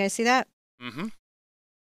black. Can you guys see that? Mm-hmm.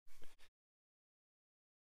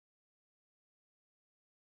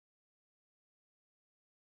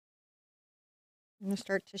 I'm going to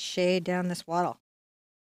start to shade down this wattle.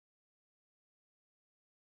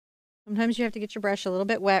 Sometimes you have to get your brush a little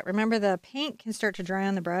bit wet. Remember, the paint can start to dry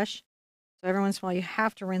on the brush. So every once in a while, you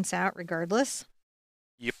have to rinse out regardless.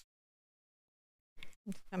 Yep.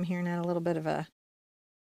 Let's come here and add a little bit of a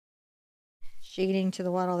shading to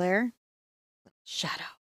the wattle there. Shadow.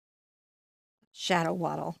 Shadow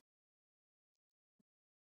wattle.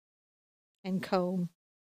 And comb.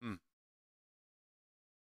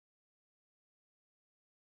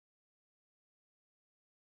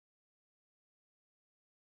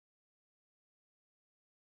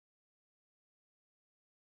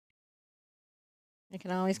 I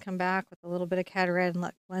can always come back with a little bit of Cad Red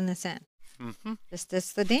and blend this in. This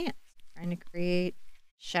is the dance. Trying to create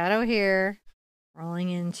shadow here, rolling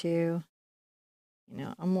into,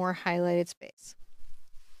 a more highlighted space.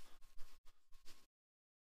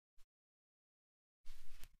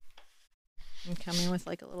 And come in with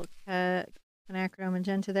like a little quinacridone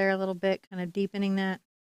magenta there a little bit, kind of deepening that.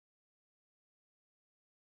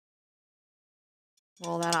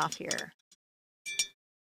 Roll that off here.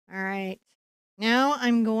 All right. Now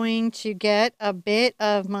I'm going to get a bit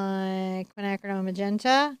of my quinacridone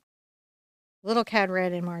magenta, a little Cad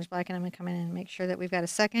Red and Mars Black, and I'm going to come in and make sure that we've got a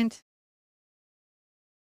second.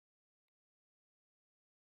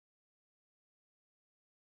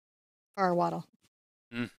 For our wattle.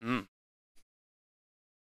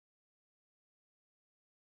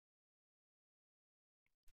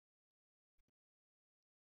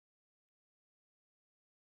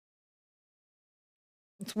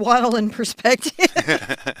 It's wattle in perspective.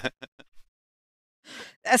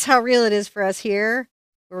 That's how real it is for us here.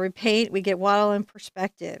 Where we paint, we get wattle in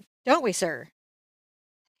perspective. Don't we, sir?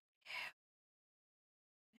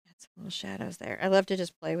 Add some little shadows there. I love to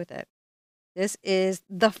just play with it. This is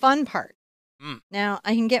the fun part. Now,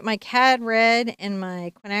 I can get my Cad Red and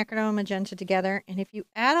my quinacridone magenta together, and if you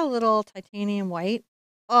add a little titanium white,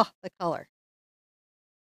 oh, the color.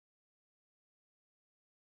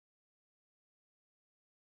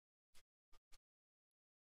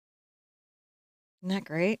 Isn't that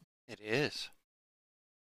great? It is.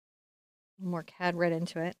 More Cad Red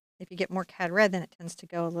into it. If you get more Cad Red, then it tends to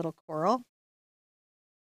go a little coral.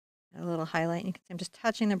 A little highlight. And you can see I'm just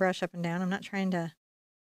touching the brush up and down. I'm not trying to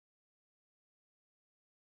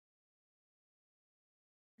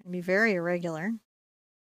be very irregular.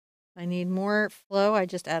 If I need more flow, I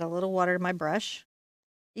just add a little water to my brush.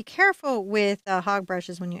 Be careful with hog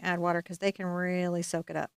brushes when you add water because they can really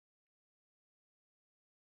soak it up.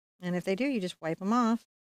 And if they do, you just wipe them off.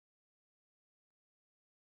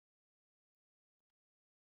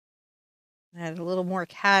 Add a little more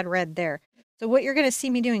Cad Red there. So what you're going to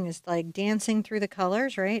see me doing is like dancing through the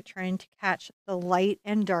colors, right? Trying to catch the light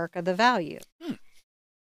and dark of the value.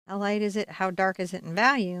 How light is it? How dark is it in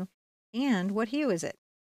value? And what hue is it?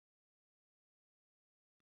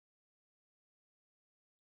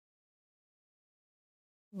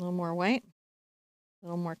 A little more white. A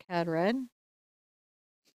little more Cad Red.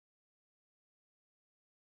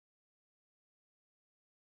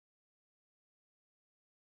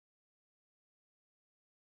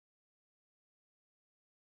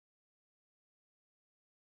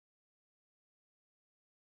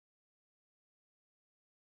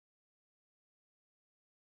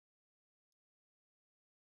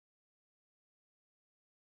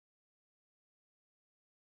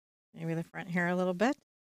 Maybe the front here a little bit.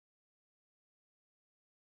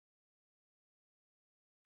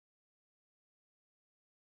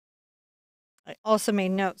 I also made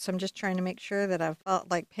notes. So I'm just trying to make sure that I've felt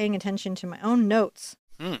like paying attention to my own notes.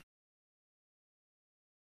 I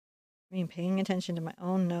mean, paying attention to my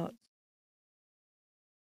own notes.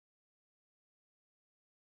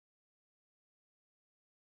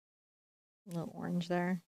 A little orange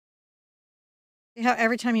there. See how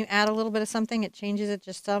every time you add a little bit of something, it changes it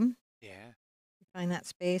just some? Yeah. You find that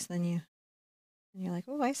space, then you're like,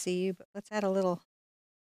 oh, I see you, but let's add a little.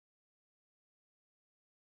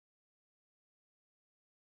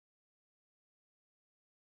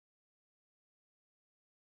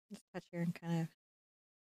 Just touch here and kind of.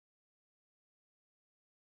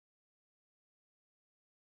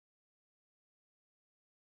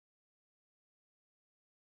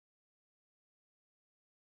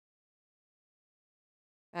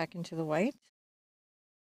 Back into the white.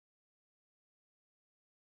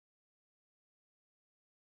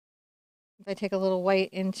 If I take a little white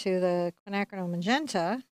into the quinacridone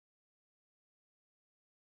magenta,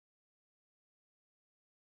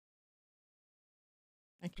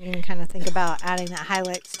 I can even kind of think about adding that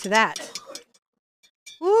highlights to that.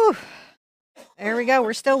 Woo! There we go.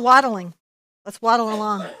 We're still waddling. Let's waddle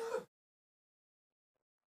along.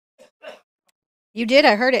 You did.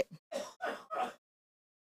 I heard it.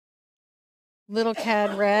 Little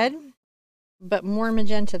cad red, but more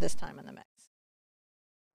magenta this time in the mix.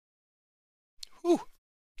 Whew.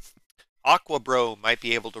 Aqua Bro might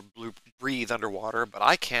be able to breathe underwater, but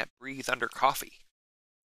I can't breathe under coffee.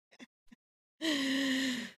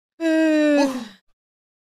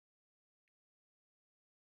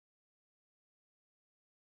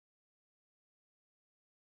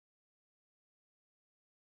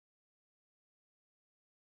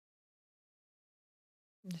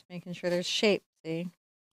 I'm just making sure there's shape.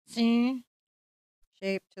 See?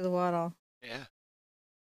 Shape to the wattle. Yeah.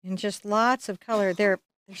 And just lots of color. There's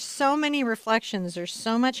so many reflections. There's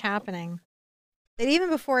so much happening. That even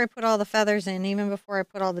before I put all the feathers in, even before I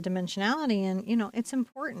put all the dimensionality in, it's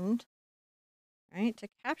important, right, to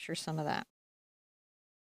capture some of that.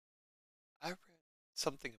 I read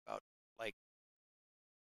something about, like,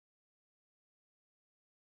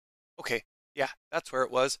 okay, yeah, that's where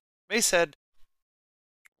it was. May said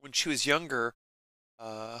when she was younger,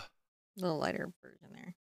 A little lighter version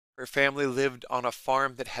there. her family lived on a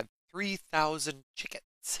farm that had 3,000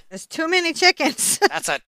 chickens. There's too many chickens. That's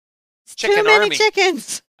a chicken too many army.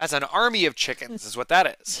 chickens. That's an army of chickens, is what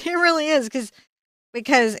that is. It really is,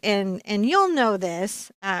 because and you'll know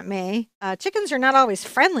this, May. Chickens are not always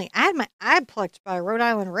friendly. I had my eye plucked by a Rhode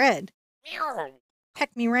Island red. Meow.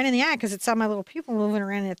 Pecked me right in the eye because it saw my little pupil moving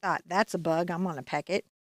around and it thought, that's a bug. I'm gonna peck it.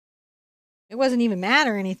 It wasn't even mad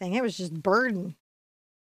or anything. It was just burden.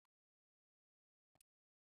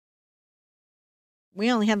 We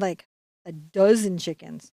only had like a dozen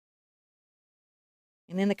chickens.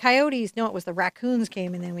 And then the coyotes, no, it was the raccoons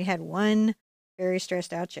came, and then we had one very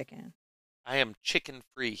stressed out chicken. I am chicken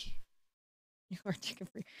free. You are chicken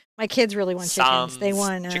free. My kids really want chickens. They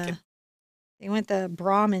want They want the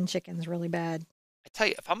Brahmin chickens really bad. I tell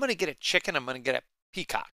you, if I'm gonna get a chicken, I'm gonna get a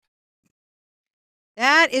peacock.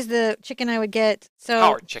 That is the chicken I would get. So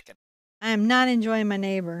Howard chicken. I am not enjoying my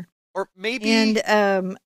neighbor. Or maybe.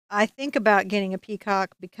 And I think about getting a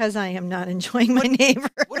peacock because I am not enjoying my neighbor.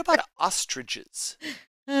 What about ostriches?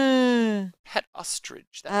 Pet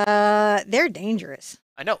ostrich. They're dangerous.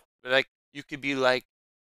 I know. But like, you could be like,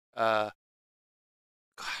 gosh,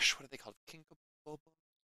 what are they called? Kinkabobo?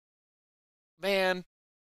 Man.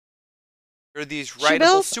 There are these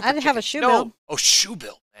rideable super I'd have a chickens. shoebill. No. Oh,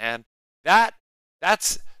 shoebill, man.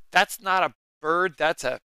 That's not a bird. That's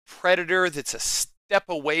a predator that's a step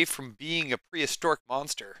away from being a prehistoric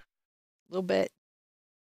monster. A little bit.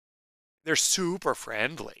 They're super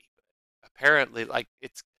friendly. Apparently, like,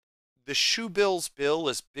 it's the shoebill's bill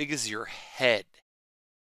as big as your head,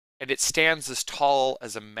 and it stands as tall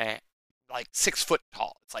as a man, like 6 foot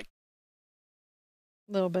tall. It's like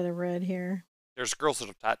A little bit of red here. there's girls that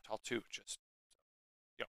are that tall too. Just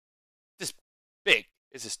this big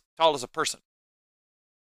is as tall as a person,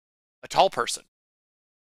 a tall person.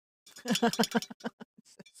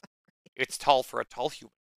 It's tall for a tall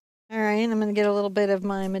human. All right, I'm going to get a little bit of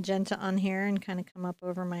my magenta on here and kind of come up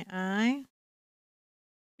over my eye.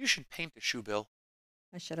 You should paint a shoebill.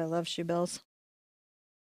 I should. I love shoebills.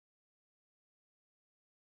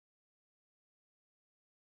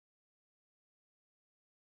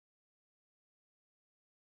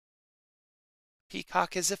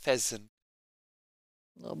 Peacock is a pheasant.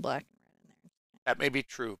 A little black and red in there. That may be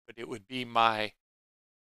true, but it would be my.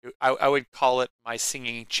 I would call it my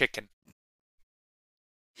singing chicken.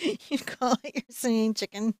 You'd call it your singing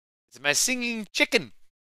chicken. It's my singing chicken.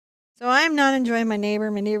 So I'm not enjoying my neighbor.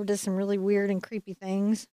 My neighbor does some really weird and creepy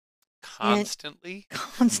things. Constantly?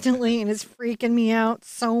 Constantly, and it's freaking me out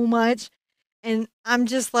so much. And I'm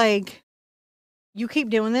just like, you keep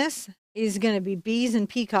doing this, it's going to be bees and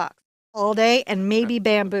peacocks all day and maybe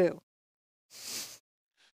bamboo.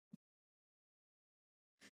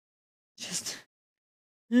 Just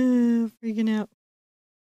freaking out.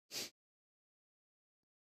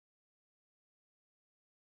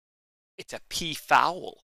 It's a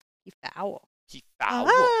peafowl. Peafowl. Peafowl.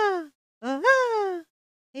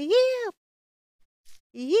 Yeah.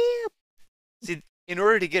 Yeah. See, in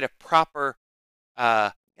order to get a proper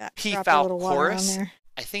peafowl chorus,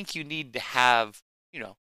 I think you need to have,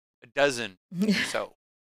 a dozen or so.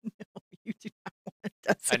 No, you do not want a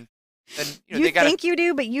dozen. And you think you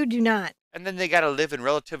do, but you do not. And then they got to live in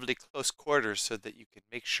relatively close quarters so that you can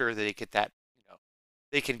make sure that they get that,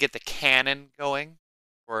 they can get the cannon going,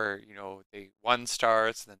 where one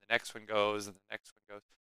starts and then the next one goes and the next one goes.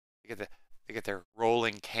 They get their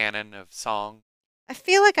rolling cannon of song. I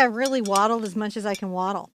feel like I've really waddled as much as I can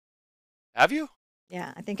waddle. Have you?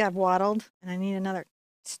 Yeah, I think I've waddled, and I need another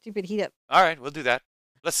stupid heat up. All right, we'll do that.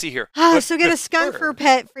 Let's see here. So get a skunk for a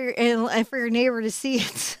pet for your neighbor to see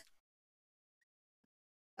it.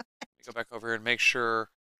 me go back over here and make sure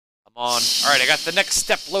I'm on. All right, I got the next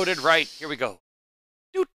step loaded right. Here we go.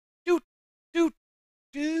 Doot, doot, doot,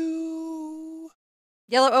 doo.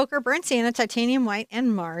 Yellow Ochre, Burnt Sienna, Titanium White,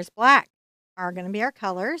 and Mars Black are going to be our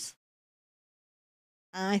colors.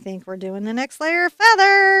 I think we're doing the next layer of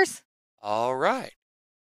feathers. All right.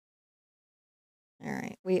 All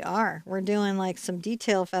right, we are. We're doing like some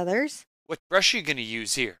detail feathers. What brush are you going to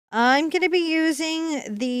use here? I'm going to be using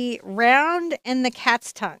the round and the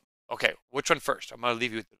cat's tongue. Okay, which one first? I'm going to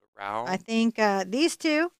leave you with the round. I think these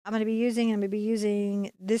two I'm going to be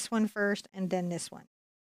using this one first and then this one.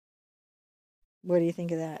 What do you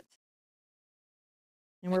think of that?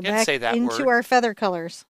 And we're back into our feather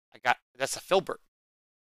colors. That's a filbert.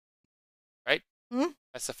 Right?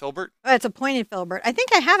 That's a filbert? Oh, it's a pointed filbert. I think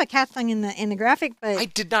I have a cat's tongue in the graphic, but I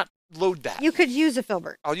did not load that. You could use a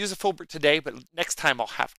filbert. I'll use a filbert today, but next time I'll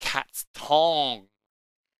have cat's tongue.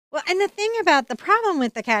 Well, and the problem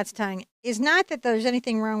with the cat's tongue is not that there's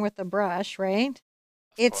anything wrong with the brush, right?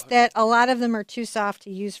 It's that a lot of them are too soft to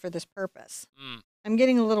use for this purpose. I'm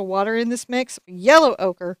getting a little water in this mix. Yellow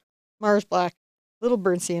Ochre, Mars Black, little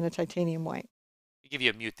Burnt Sienna, Titanium White. I'll give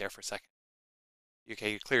you a mute there for a second.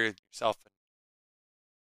 Okay, you clear yourself.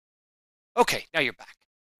 Okay, now you're back.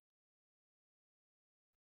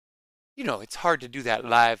 You know, it's hard to do that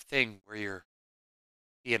live thing where you're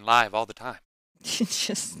being live all the time. It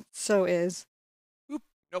just so is. Oop,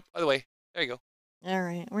 nope, other way. There you go. All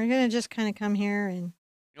right, we're going to just kind of come here and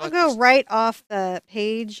I'll go right off the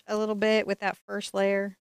page a little bit with that first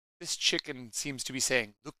layer. This chicken seems to be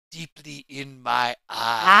saying, look deeply in my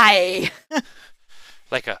eye.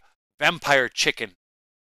 Like a vampire chicken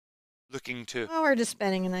looking to... Oh, we're just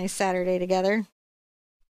spending a nice Saturday together.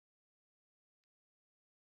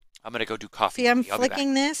 I'm going to go do coffee. See, I'm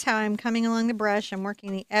flicking this, how I'm coming along the brush. I'm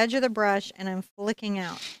working the edge of the brush, and I'm flicking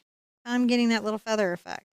out. I'm getting that little feather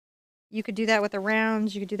effect. You could do that with the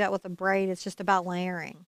rounds. You could do that with the bright. It's just about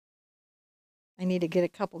layering. I need to get a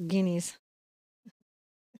couple guineas.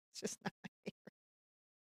 It's just not my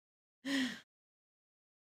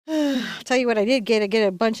favorite. I'll tell you what I did get. I get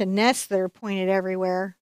a bunch of nests that are pointed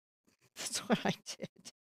everywhere. That's what I did.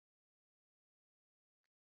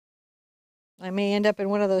 I may end up in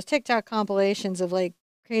one of those TikTok compilations of like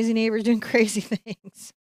crazy neighbors doing crazy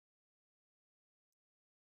things.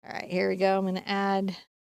 All right, here we go. I'm going to add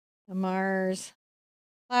the Mars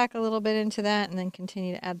Black a little bit into that and then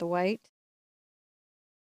continue to add the white.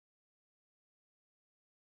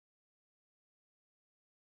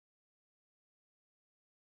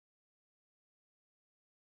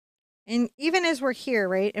 And even as we're here,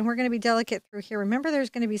 right, and we're going to be delicate through here, remember there's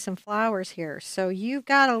going to be some flowers here. So you've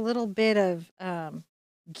got a little bit of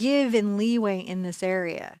give and leeway in this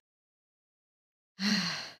area.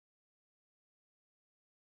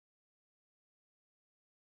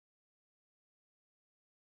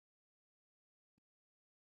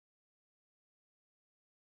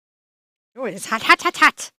 Oh, it's hot, hot, hot,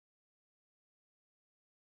 hot.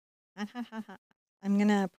 Hot, hot, hot, hot. I'm going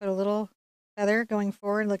to put a little feather going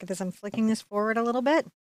forward. Look at this. I'm flicking this forward a little bit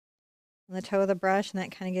on the toe of the brush, and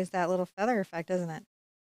that kind of gives that little feather effect, doesn't it?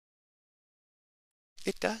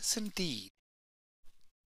 It does indeed.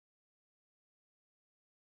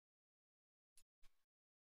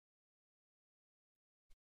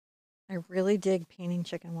 I really dig painting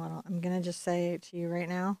chicken wattle. I'm going to just say it to you right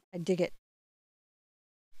now. I dig it.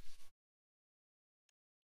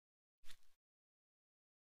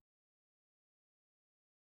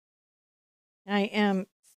 I am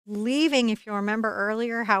leaving, if you remember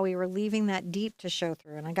earlier, how we were leaving that deep to show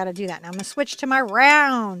through, and I got to do that. Now I'm going to switch to my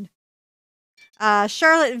round.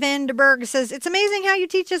 Charlotte Vandenberg says, it's amazing how you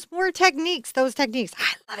teach us more techniques, those techniques.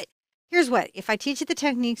 I love it. Here's what, if I teach you the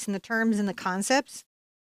techniques and the terms and the concepts,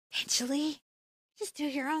 eventually, just do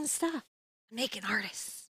your own stuff. I'm making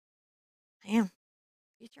artists. I am.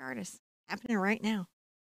 Future artists. Happening right now.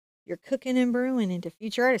 You're cooking and brewing into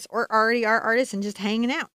future artists, or already are artists and just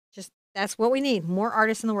hanging out. That's what we need. More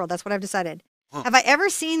artists in the world. That's what I've decided. Huh. Have I ever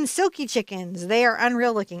seen silky chickens? They are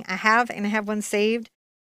unreal looking. I have, and I have one saved.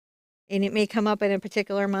 And it may come up in a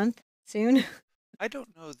particular month soon. I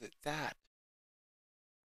don't know that.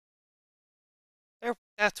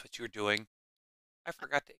 That's what you're doing. I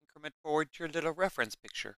forgot to increment forward your little reference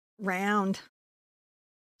picture. Round.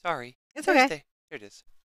 Sorry. It's okay. There it is.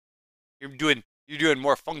 You're doing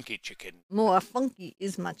more funky chicken. More funky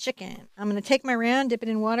is my chicken. I'm going to take my round, dip it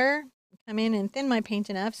in water, come in and thin my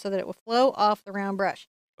paint enough so that it will flow off the round brush.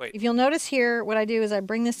 Wait. If you'll notice here, what I do is I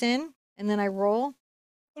bring this in and then I roll.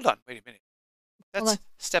 Hold on. Wait a minute. That's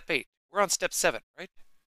step 8. We're on step 7, right?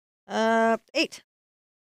 8.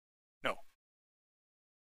 No.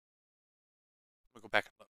 We'll go back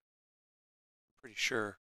and look. pretty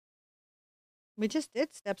sure. We just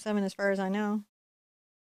did step 7 as far as I know.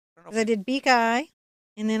 I don't know Because I did Beak Eye,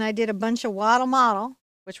 and then I did a bunch of Wattle Model,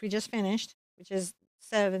 which we just finished, which is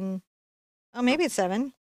 7. Oh, maybe it's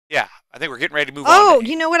 7. yeah, I think we're getting ready to move on. Oh,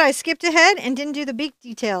 you know what? I skipped ahead and didn't do the beak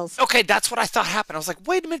details. Okay, that's what I thought happened. I was like,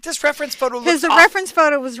 wait a minute, this reference photo looks Because the off. reference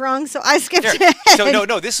photo was wrong, so I skipped There. ahead. So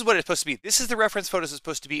no, this is what it's supposed to be. This is the reference photo is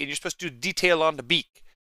supposed to be, and you're supposed to do detail on the beak.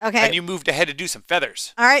 Okay. And you moved ahead to do some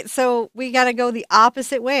feathers. All right, so we got to go the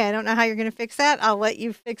opposite way. I don't know how you're going to fix that. I'll let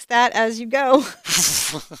you fix that as you go.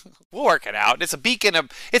 We'll work it out. It's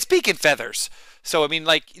it's beak and feathers. So I mean,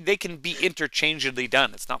 like they can be interchangeably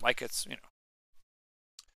done. It's not like it's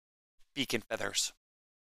beak and feathers.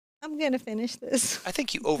 I'm going to finish this. I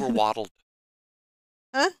think you over waddled.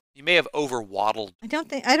 Huh? You may have over waddled. I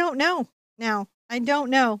don't know now. I don't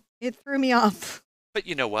know. It threw me off. But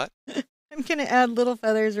you know what? I'm going to add little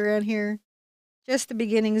feathers around here. Just the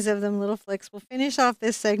beginnings of them, little flicks. We'll finish off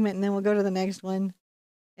this segment and then we'll go to the next one.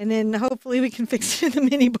 And then hopefully we can fix it in the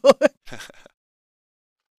mini book.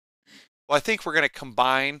 Well, I think we're going to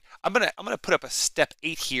combine. I'm going to put up a step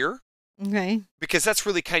 8 here. Okay. Because that's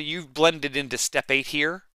really kind of, you've blended into step 8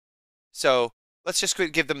 here. So let's just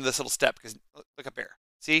give them this little step. Because look up here.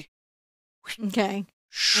 See? Okay.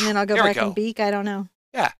 And then I'll go back and beak. I don't know.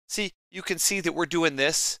 Yeah. See, you can see that we're doing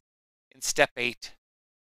this in step 8.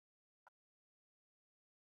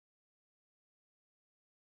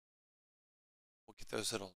 We'll get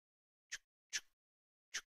those little.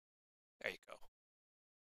 There you go.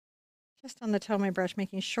 Just on the toe of my brush,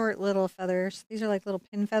 making short little feathers. These are like little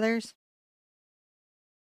pin feathers.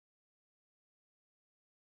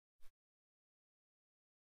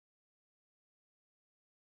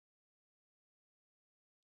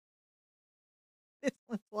 This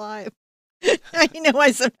one's live. You know,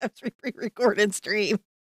 I sometimes pre-record and stream.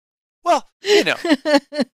 Well,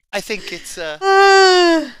 I think it's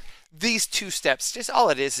these 2 steps. Just all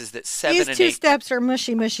it is that 7 and 8. These 2 steps are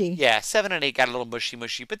mushy. Yeah, 7 and 8 got a little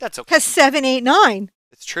mushy, but that's okay. Because 7, 8, 9.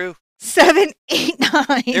 It's true. 7, 8,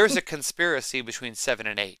 9. There's a conspiracy between 7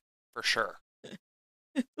 and 8 for sure,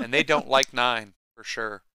 and they don't like 9 for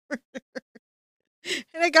sure.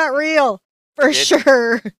 And it got real for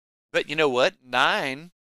sure. But you know what?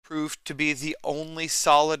 9 proved to be the only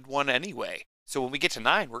solid one anyway. So when we get to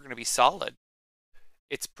 9, we're going to be solid.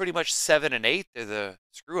 It's pretty much 7 and 8. They're the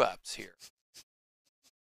screw-ups here.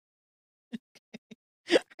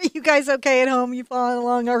 Are you guys okay at home? You following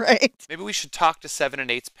along all right? Maybe we should talk to 7 and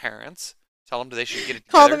 8's parents. Tell them they should get it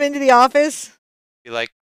together. Call them into the office. Be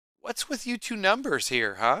like, what's with you 2 numbers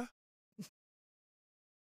here, huh? I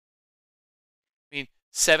mean,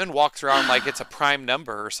 7 walks around like it's a prime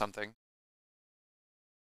number or something.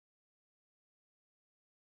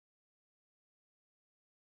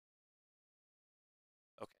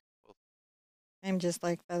 I'm just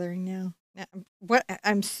like feathering now. What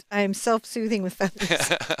I'm self-soothing with feathers.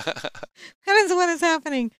 What is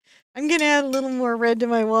happening? I'm gonna add a little more red to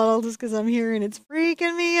my wattle just because I'm here and it's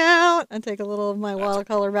freaking me out. I'll take a little of my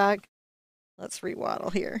watercolor back. Let's re-wattle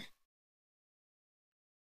here.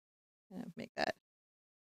 Make that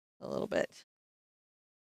a little bit.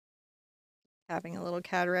 Having a little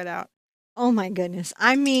cad red out. Oh my goodness!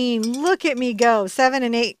 I mean, look at me go. 7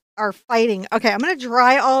 and 8 are fighting. Okay, I'm gonna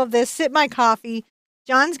dry all of this. Sip my coffee.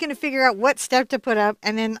 John's gonna figure out what step to put up,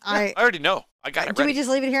 and then I already know. I got it. Do we just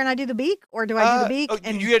leave it here and I do the beak, or do I do the beak? Oh,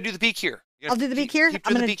 and you got to do the beak here. I'll do the beak here.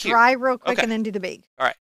 I'm gonna dry real quick and then do the beak. All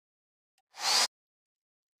right.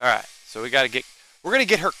 All right. So we're gonna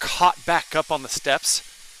get her caught back up on the steps.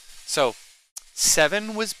 So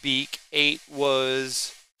 7 was beak, 8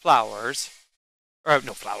 was flowers, or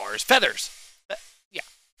no flowers, feathers. Yeah.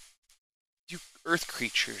 You earth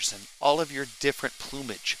creatures and all of your different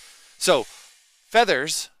plumage. So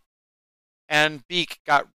feathers and beak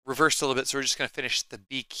got reversed a little bit, so we're just going to finish the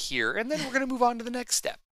beak here, and then we're going to move on to the next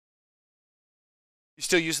step. You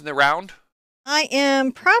still using the round? I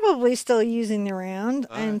am probably still using the round.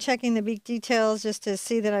 I'm checking the beak details just to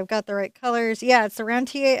see that I've got the right colors. Yeah, it's the round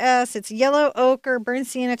TAS. It's yellow ochre, burnt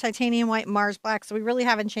sienna, titanium white, Mars black. So we really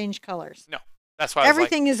haven't changed colors. No, that's why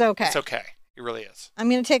everything is okay. It's okay. It really is. I'm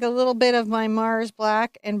going to take a little bit of my Mars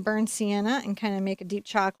black and burnt sienna and kind of make a deep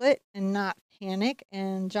chocolate and not panic.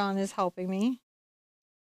 And John is helping me.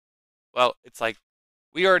 Well, it's like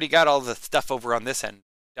we already got all the stuff over on this end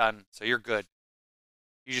done, so you're good.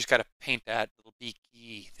 You just got to paint that little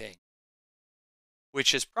beaky thing,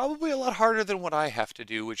 which is probably a lot harder than what I have to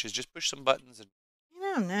do, which is just push some buttons and.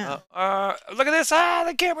 I don't know. Look at this!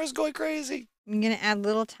 The camera's going crazy. I'm gonna add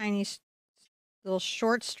little tiny, little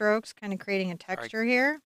short strokes, kind of creating a texture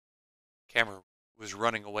here. Camera was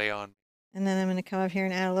running away on. And then I'm going to come up here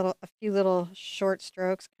and add a few little short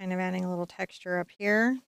strokes, kind of adding a little texture up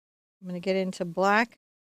here. I'm going to get into black.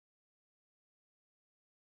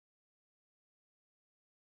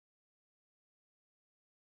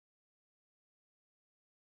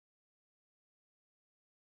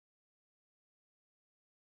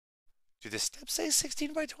 Do the steps say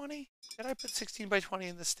 16 by 20? Did I put 16 by 20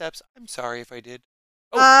 in the steps? I'm sorry if I did.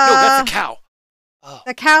 Oh, no, that's a cow. Oh.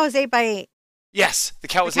 The cow is 8 by 8. Yes, the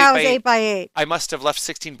cow is 8 by 8. I must have left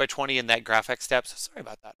 16 by 20 in that graphic steps. Sorry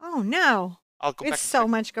about that. Oh, no. I'll go back. It's so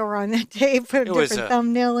much go wrong that day. Put a different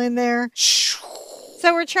thumbnail in there.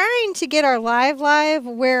 So we're trying to get our live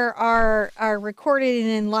where our recorded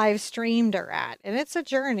and live streamed are at. And it's a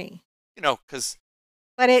journey. You know, because...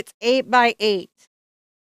 But it's 8 by 8.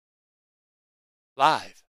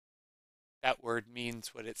 Live. That word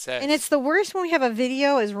means what it says. And it's the worst when we have a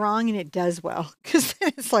video is wrong and it does well. Because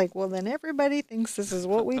then it's like, well, then everybody thinks this is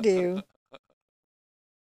what we do.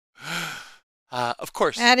 Of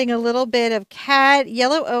course. Adding a little bit of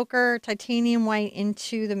yellow ochre, titanium white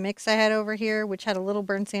into the mix I had over here, which had a little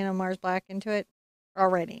burnt sienna Mars black into it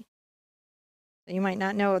already. So you might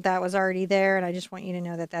not know that was already there, and I just want you to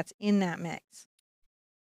know that that's in that mix.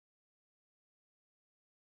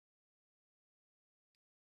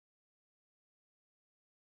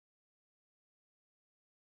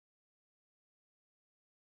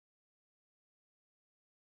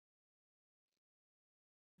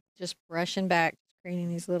 Just brushing back, creating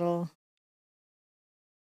these little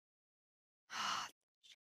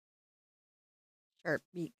sharp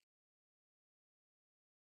beak.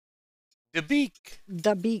 The beak.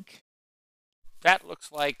 The beak. That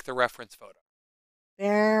looks like the reference photo.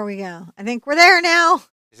 There we go. I think we're there now.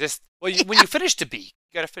 Is this... Well, when you finish the beak,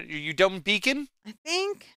 you gotta finish... Are you done beaking? I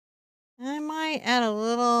think I might add a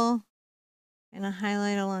little and a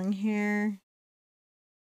highlight along here.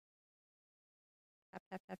 Tap,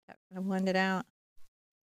 tap, tap, tap. Gonna blend it out.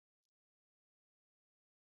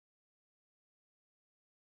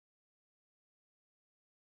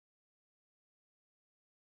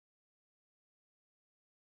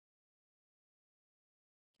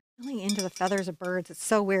 Really into the feathers of birds. It's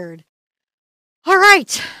so weird. All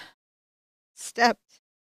right. Stepped.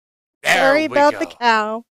 Sorry about the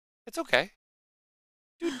cow. It's okay.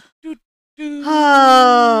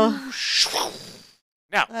 Oh.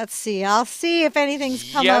 Now, let's see. I'll see if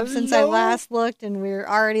anything's come up since I last looked, and we're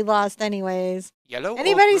already lost anyways. Yellow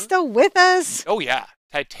Anybody ochre. still with us? Oh, yeah.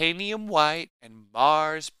 Titanium white and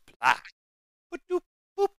Mars black. Boop,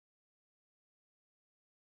 boop.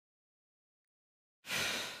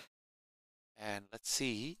 And let's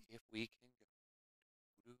see if we can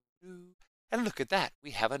go. And look at that.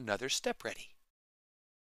 We have another step ready.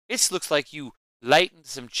 It looks like you lightened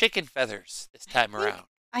some chicken feathers this time around.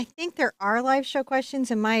 I think there are live show questions,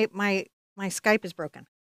 and my Skype is broken.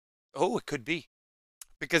 Oh, it could be.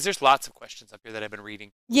 Because there's lots of questions up here that I've been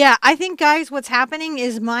reading. Yeah, I think, guys, what's happening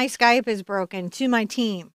is my Skype is broken to my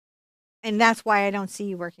team. And that's why I don't see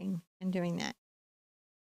you working and doing that.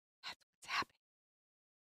 That's what's happening.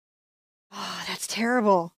 Oh, that's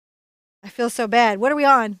terrible. I feel so bad. What are we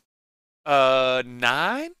on?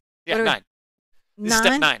 9? Yeah, 9. This is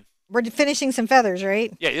step 9. We're finishing some feathers,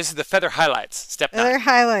 right? Yeah, this is the feather highlights. Step 9. Feather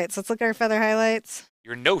highlights. Let's look at our feather highlights.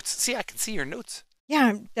 Your notes. See, I can see your notes.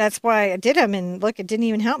 Yeah, that's why I did them. And look, it didn't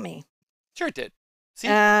even help me. Sure it did. See?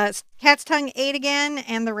 Cat's tongue 8 again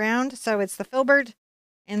and the round. So it's the filbert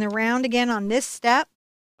and the round again on this step.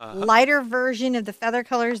 Lighter version of the feather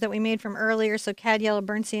colors that we made from earlier. So cad yellow,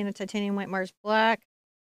 burnt sienna, titanium white, Mars black,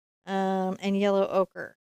 and yellow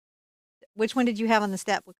ochre. Which one did you have on the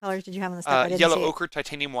step? What colors did you have on the step? Yellow ochre,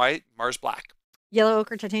 titanium white, Mars black. Yellow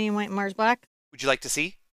ochre, titanium white, Mars black. Would you like to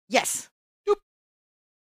see? Yes.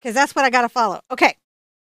 Because that's what I got to follow. Okay.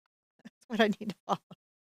 That's what I need to follow.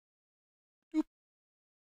 Doop.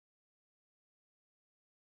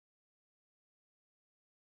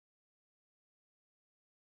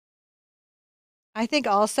 I think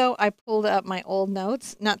also I pulled up my old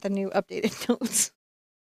notes, not the new updated notes.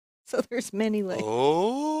 So there's many layers.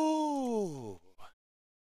 Oh.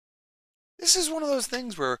 This is one of those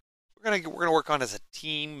things where we're gonna work on as a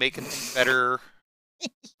team, making things better,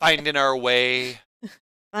 finding our way.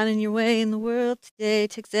 Finding your way in the world today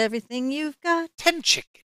takes everything you've got. 10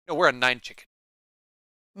 chicken. No, we're on 9 chicken.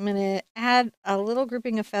 I'm gonna add a little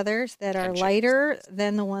grouping of feathers that are lighter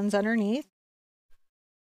than the ones underneath.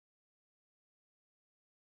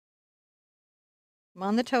 I'm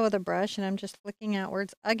on the toe of the brush and I'm just flicking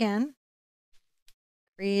outwards again,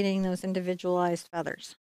 creating those individualized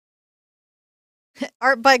feathers.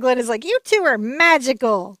 Art by Glenn is like, you two are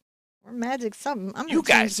magical. Or magic something. I'm You going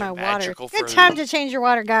to change guys my are water. magical Good for time to change your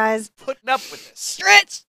water, guys. putting up with this.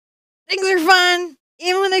 Stretch. Things are fun.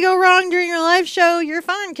 Even when they go wrong during your live show, you're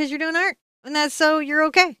fine because you're doing art. And that's so you're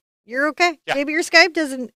okay. You're okay. Yeah. Maybe your Skype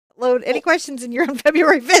doesn't load any questions and you're on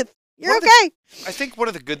February 5th. You're okay. I think one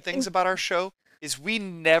of the good things about our show is we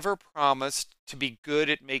never promised to be good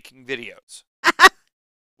at making videos.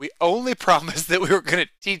 We only promised that we were going to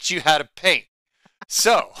teach you how to paint.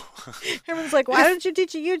 So, everyone's like, why don't you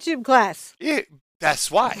teach a YouTube class? Yeah, that's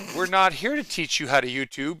why. We're not here to teach you how to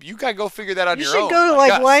YouTube. You got to go figure that on You your own. should go to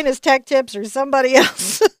like Linus Tech Tips or somebody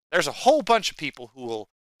else. There's a whole bunch of people who will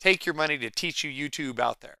take your money to teach you YouTube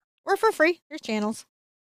out there. Or for free. There's channels.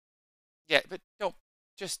 Yeah, but don't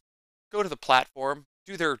just go to the platform,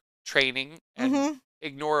 do their training, and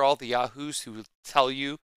ignore all the yahoos who tell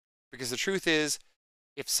you. Because the truth is,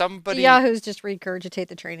 if somebody... The yahoos just regurgitate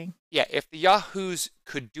the training. Yeah, if the yahoos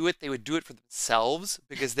could do it, they would do it for themselves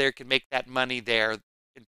because they can make that money there.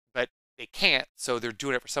 But they can't, so they're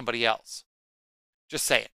doing it for somebody else. Just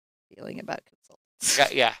saying. Feeling about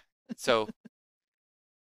consultants. Yeah. So...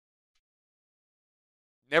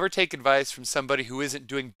 never take advice from somebody who isn't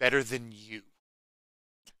doing better than you.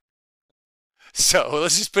 So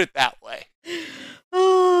let's just put it that way.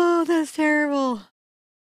 Oh, that's terrible.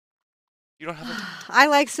 You don't have a... I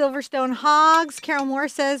like Silverstone hogs, Carol Moore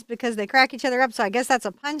says, because they crack each other up. So I guess that's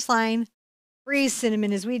a punchline. Freeze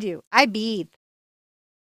cinnamon as we do. I breathe.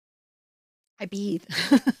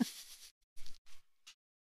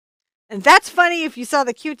 And that's funny if you saw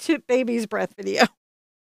the Q-tip baby's breath video.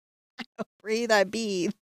 I don't breathe, I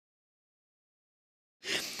breathe.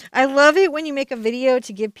 I love it when you make a video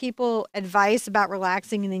to give people advice about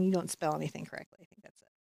relaxing and then you don't spell anything correctly. I think that's it.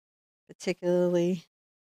 Particularly.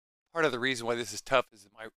 Part of the reason why this is tough is that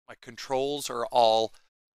my controls are all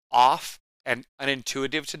off and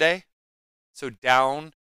unintuitive today. So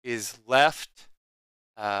down is left,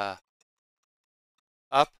 up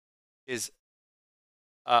is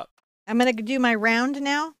up. I'm going to do my round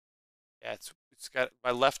now. Yeah, it's got my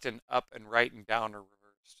left and up and right and down are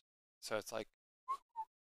reversed. So it's like...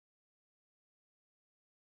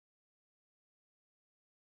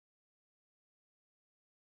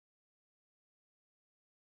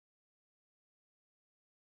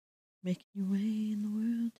 making your way in the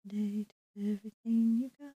world today to everything you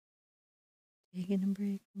got. Taking a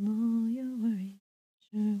break from all your worries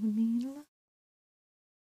sure would mean a lot.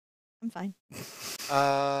 I'm fine.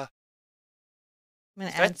 I'm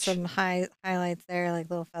going to add some highlights there, like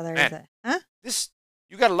little feathers. Man,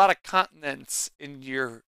 you got a lot of consonants in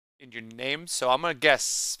your name, so I'm gonna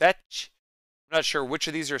guess Svetch. I'm not sure which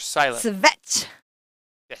of these are silent. Svetch.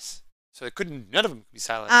 Yes. So none of them could be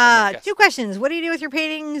silent. 2 questions. What do you do with your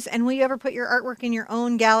paintings? And will you ever put your artwork in your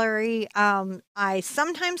own gallery? I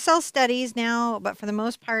sometimes sell studies now, but for the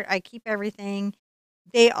most part, I keep everything.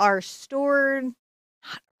 They are stored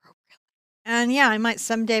not appropriately. And yeah, I might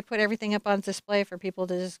someday put everything up on display for people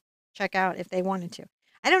to just check out if they wanted to.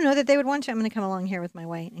 I don't know that they would want to. I'm going to come along here with my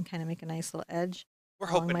white and kind of make a nice little edge. We're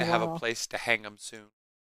hoping to have a place to hang them soon.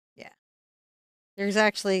 Yeah. There's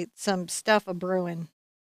actually some stuff a-brewing.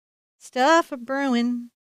 But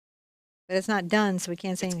it's not done, so we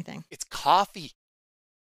can't say anything. It's coffee.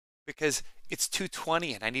 Because it's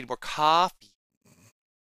 2:20 and I need more coffee.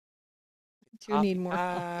 Need more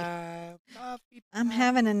coffee. I'm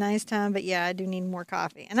having a nice time, but yeah, I do need more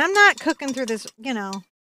coffee. And I'm not cooking through this,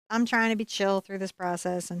 I'm trying to be chill through this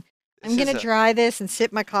process. And I'm going to dry this and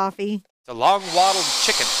sip my coffee. It's a long wattled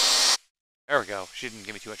chicken. There we go. She didn't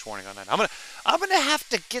give me too much warning on that. I'm gonna have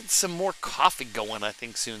to get some more coffee going, I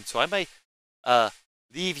think, soon. So I might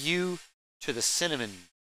leave you to the cinnamon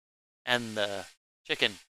and the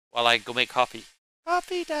chicken while I go make coffee.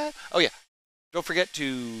 Coffee time. Oh yeah. Don't forget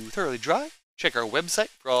to thoroughly dry. Check our website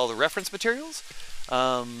for all the reference materials.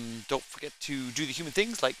 Don't forget to do the human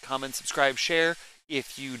things like comment, subscribe, share.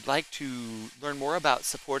 If you'd like to learn more about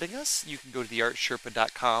supporting us, you can go to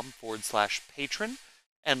theartsherpa.com/patron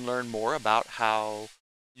and learn more about how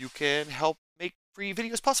you can help make free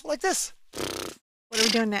videos possible like this. What are we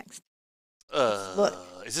doing next? Look.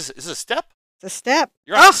 Is this a step? It's a step.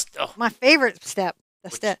 You're on my favorite step.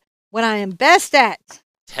 Step. What I am best at.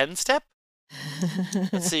 10 step?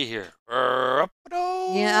 Let's see here. Yeah,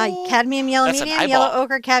 cadmium yellow medium, yellow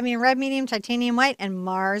ochre, cadmium red medium, titanium white, and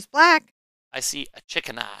Mars black. I see a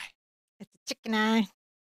chicken eye. It's a chicken eye.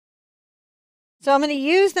 So I'm going to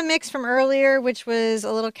use the mix from earlier, which was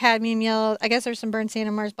a little cadmium yellow. I guess there's some burnt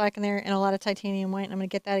sienna, Mars black in there, and a lot of titanium white. And I'm going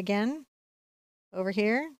to get that again over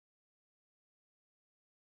here.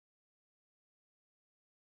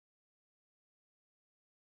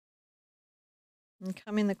 And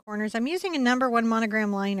come in the corners. I'm using a #1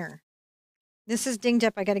 monogram liner. This is dinged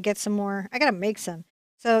up. I got to get some more. I got to make some.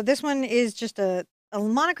 So this one is just a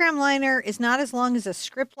monogram liner. Is not as long as a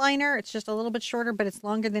script liner. It's just a little bit shorter, but it's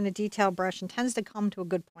longer than a detail brush and tends to come to a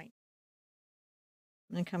good point.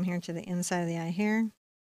 I'm going to come here to the inside of the eye here.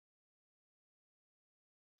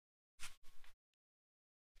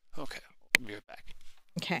 Okay, I'll be right back.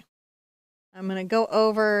 Okay. I'm going to go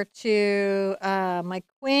over to my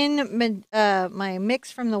my mix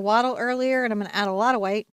from the Wattle earlier, and I'm going to add a lot of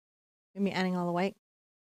white. I'm going to be adding all the white.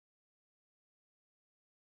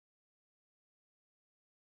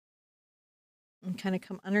 And kind of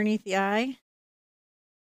come underneath the eye.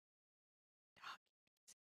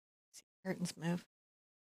 See curtains move.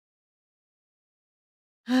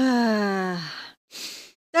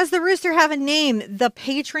 Does the rooster have a name? The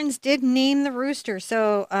patrons did name the rooster.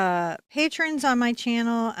 So patrons on my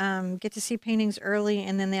channel get to see paintings early,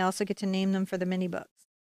 and then they also get to name them for the mini books,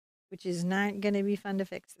 which is not going to be fun to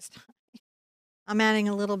fix this time. I'm adding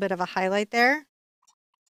a little bit of a highlight there.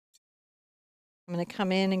 I'm going to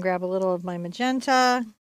come in and grab a little of my magenta.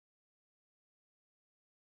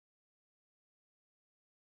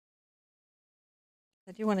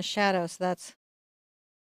 I do want a shadow, so that's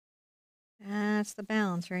the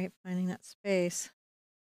balance, right? Finding that space.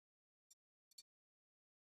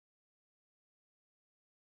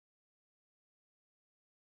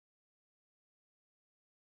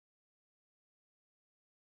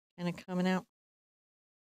 Kind of coming out.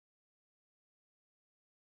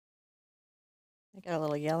 I got a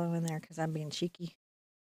little yellow in there because I'm being cheeky.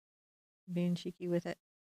 Being cheeky with it.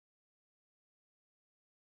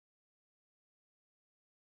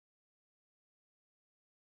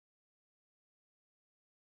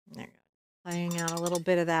 There you go. Playing out a little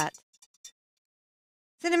bit of that.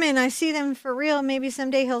 Cinnamon, I see them for real. Maybe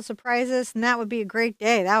someday he'll surprise us, and that would be a great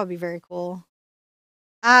day. That would be very cool.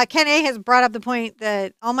 Ken A has brought up the point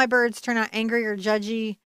that all my birds turn out angry or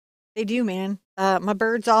judgy. They do, man. My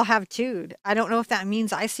birds all have tude. I don't know if that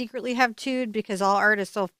means I secretly have tude because all art is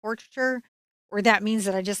self-portraiture, or that means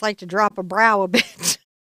that I just like to drop a brow a bit.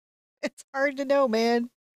 It's hard to know, man.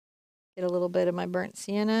 Get a little bit of my burnt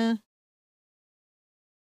sienna.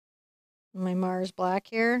 My Mars black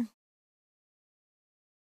here.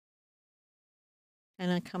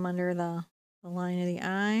 Kind of come under the line of the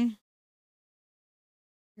eye.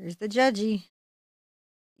 Here's the judgy.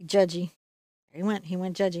 Judgy. There he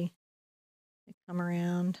went judgy. Come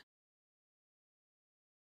around.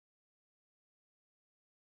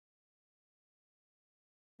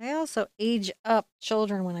 I also age up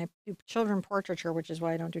children when I do children portraiture, which is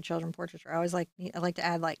why I don't do children portraiture. I like to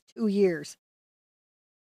add like 2 years.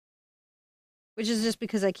 Which is just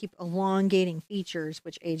because I keep elongating features,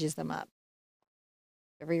 which ages them up.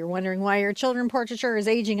 If ever you're wondering why your children portraiture is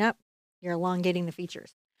aging up, you're elongating the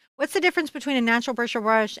features. What's the difference between a natural bristle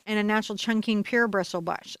brush and a natural chunking pure bristle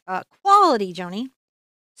brush? Quality, Joni.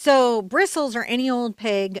 So bristles are any old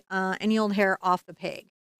peg, any old hair off the peg.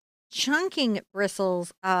 Chunking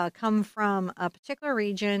bristles come from a particular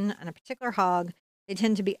region and a particular hog. They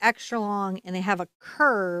tend to be extra long and they have a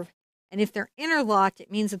curve. And if they're interlocked,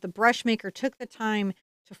 it means that the brush maker took the time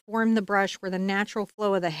to form the brush where the natural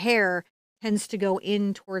flow of the hair tends to go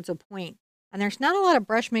in towards a point. And there's not a lot of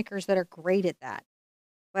brush makers that are great at that.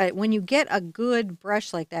 But when you get a good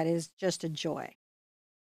brush like that, it is just a joy.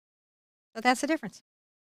 So that's the difference.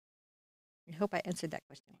 I hope I answered that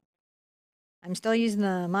question. I'm still using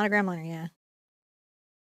the monogram liner, yeah.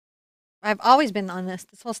 I've always been on this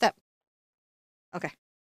whole step. Okay.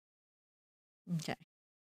 Okay.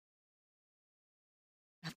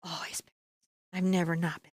 I've always been. I've never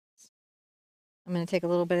not been. I'm going to take a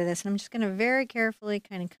little bit of this, and I'm just going to very carefully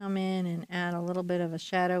kind of come in and add a little bit of a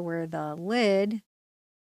shadow where the lid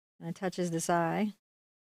kind of touches this eye.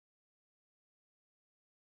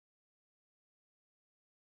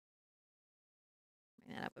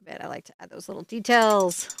 Bring that up a bit. I like to add those little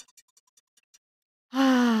details.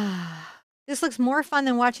 This looks more fun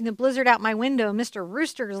than watching the blizzard out my window. Mr.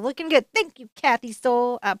 Rooster is looking good. Thank you, Kathy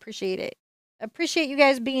Stoll. I appreciate it. I appreciate you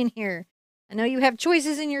guys being here. I know you have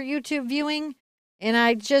choices in your YouTube viewing, and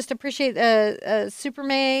I just appreciate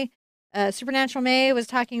Supernatural May was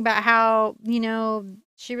talking about how,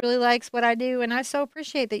 she really likes what I do, and I so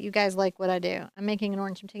appreciate that you guys like what I do. I'm making an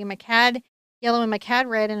orange. I'm taking my cad yellow and my cad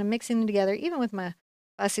red, and I'm mixing them together, even with my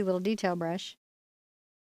fussy little detail brush.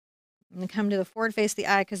 I'm going to come to the forward face of the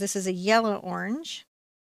eye because this is a yellow orange.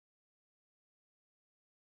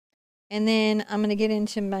 And then I'm going to get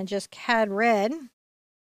into my just cad red.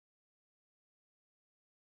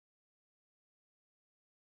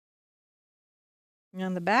 And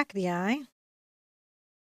on the back of the eye,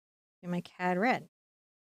 and my cad red.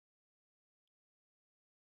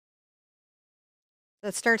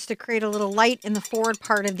 that starts to create a little light in the forward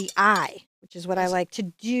part of the eye, which is what I like to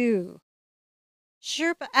do.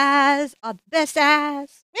 Sherpa eyes are the best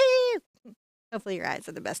eyes. Woo! Hopefully your eyes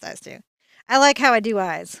are the best eyes too. I like how I do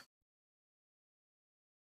eyes.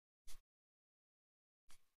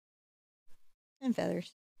 And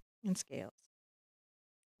feathers. And scales.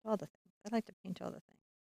 All the things. I like to paint all the things.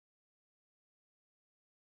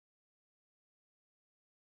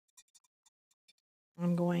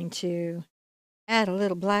 I'm going to add a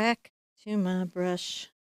little black to my brush.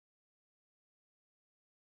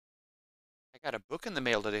 I got a book in the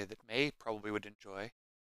mail today that May probably would enjoy.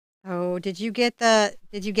 Oh, did you get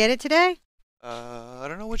it today? I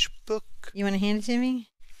don't know which book. You want to hand it to me?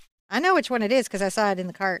 I know which one it is because I saw it in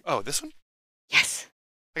the cart. Oh, this one? Yes.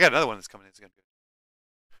 I got another one that's coming in. It's gonna be...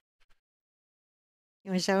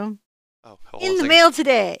 You want to show them? Oh, in the mail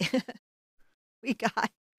today. We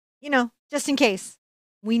got, just in case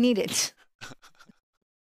we need it.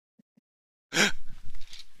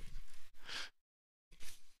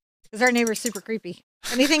 Because our neighbor's super creepy.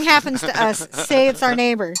 Anything happens to us, say it's our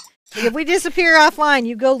neighbor. Like if we disappear offline,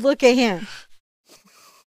 you go look at him.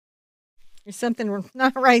 There's something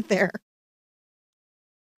not right there.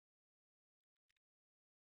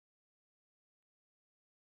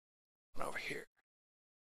 Over here.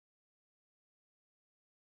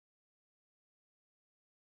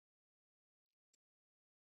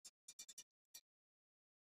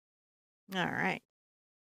 All right.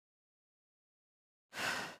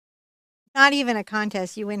 Not even a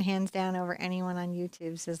contest. You win hands down over anyone on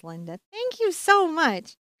YouTube, says Linda. Thank you so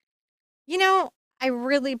much. I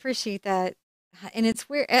really appreciate that. And it's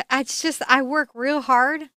weird. It's just, I work real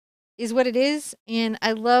hard is what it is. And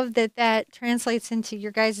I love that translates into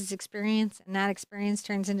your guys' experience. And that experience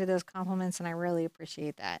turns into those compliments. And I really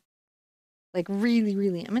appreciate that. Like really,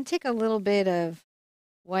 really. I'm going to take a little bit of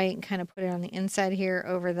white and kind of put it on the inside here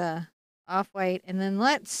over the off-white. And then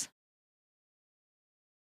let's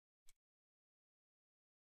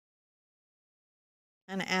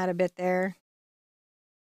kind of add a bit there.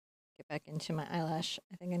 Get back into my eyelash.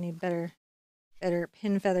 I think I need better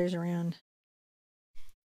pin feathers around.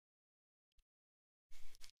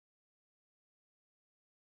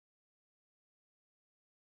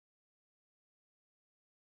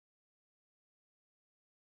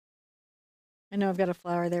 I know I've got a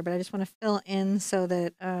flower there, but I just want to fill in so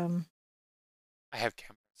that I have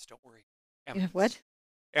cameras. Don't worry. You have what?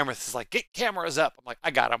 Amherst is like, get cameras up. I'm like,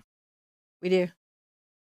 I got them. We do.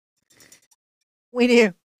 We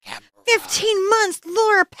do. Camera. 15 months,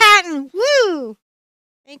 Laura Patton. Woo!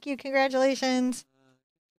 Thank you. Congratulations.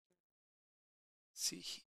 See.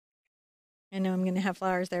 I know I'm going to have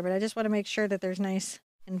flowers there, but I just want to make sure that there's nice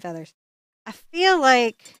pin feathers. I feel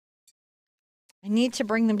like I need to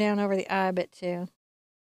bring them down over the eye a bit too.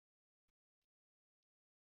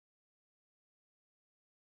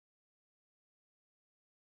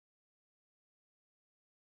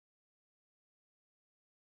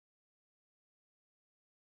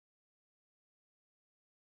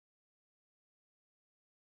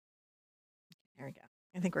 There we go.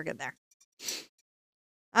 I think we're good there.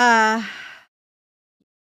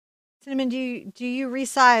 Cinnamon, do you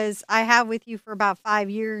resize? I have with you for about 5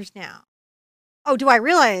 years now. Oh, do I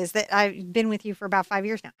realize that I've been with you for about 5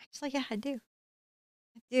 years now? Actually, yeah, I do.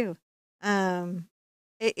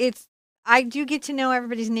 I do get to know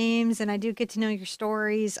everybody's names and I do get to know your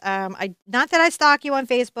stories. Not that I stalk you on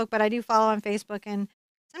Facebook, but I do follow on Facebook, and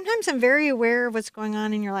sometimes I'm very aware of what's going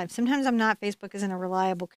on in your life. Sometimes I'm not. Facebook isn't a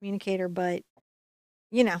reliable communicator, but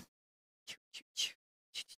Look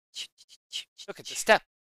at the step.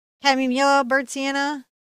 Cadmium yellow, bird sienna,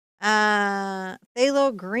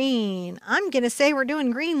 phthalo green. I'm gonna say we're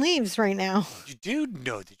doing green leaves right now. You do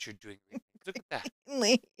know that you're doing green. Look at that.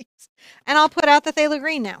 Leaves. And I'll put out the phthalo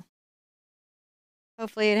green now.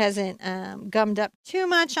 Hopefully it hasn't gummed up too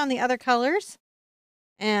much on the other colors.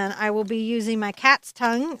 And I will be using my cat's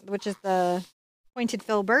tongue, which is the pointed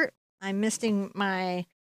filbert. I'm misting my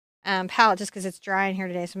palette just because it's dry in here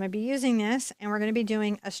today. So I'm going to be using this, and we're going to be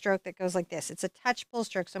doing a stroke that goes like this. It's a touch pull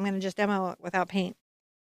stroke, so I'm going to just demo it without paint.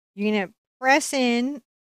 You're going to press in,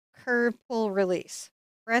 curve, pull, release.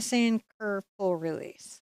 Press in, curve, pull,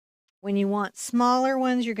 release. When you want smaller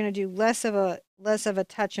ones, you're going to do less of a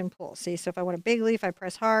touch and pull. See, so if I want a big leaf, I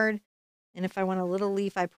press hard, and if I want a little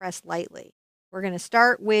leaf, I press lightly. We're going to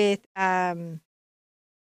start with my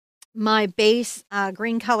base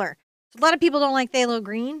green color. So a lot of people don't like phthalo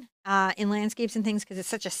green in landscapes and things because it's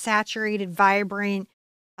such a saturated, vibrant,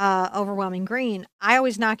 overwhelming green. I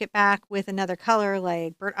always knock it back with another color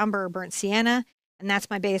like burnt umber or burnt sienna, And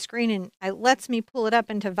that's my base green, and it lets me pull it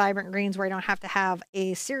up into vibrant greens where I don't have to have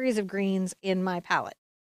a series of greens in my palette.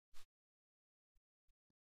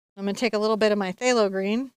 I'm going to take a little bit of my phthalo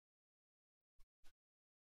green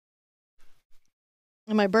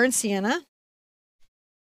and my burnt sienna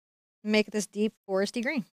and make this deep foresty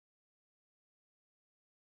green.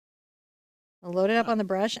 I'll load it up on the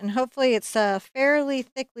brush, and hopefully it's fairly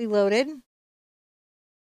thickly loaded.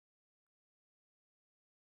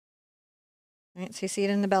 All right, so you see it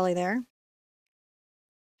in the belly there.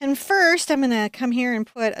 And first, I'm going to come here and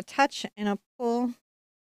put a touch and a pull.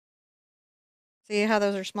 See how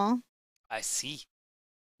those are small? I see.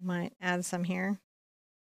 Might add some here.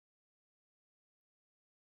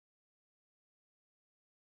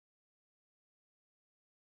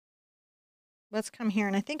 Let's come here,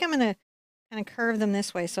 and I think I'm going to kind of curve them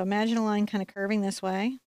this way. So imagine a line kind of curving this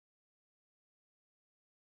way.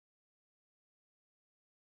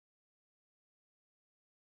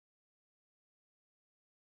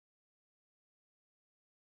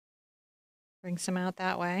 Bring some out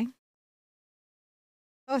that way.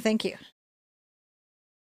 Oh, thank you.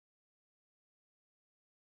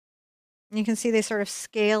 And you can see they sort of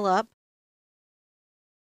scale up.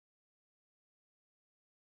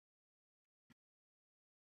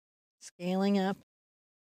 Scaling up.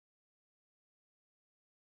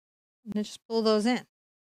 And then just pull those in.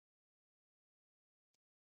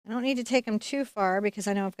 I don't need to take them too far because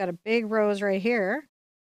I know I've got a big rose right here.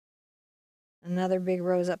 Another big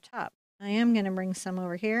rose up top. I am going to bring some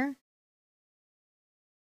over here.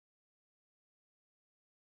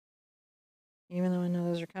 Even though I know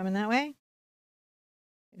those are coming that way.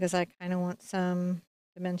 Because I kind of want some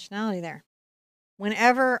dimensionality there.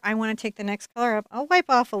 Whenever I want to take the next color up, I'll wipe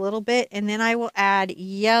off a little bit and then I will add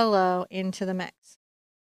yellow into the mix.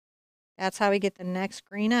 That's how we get the next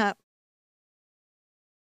green up,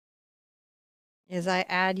 is I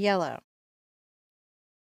add yellow.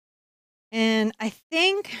 And I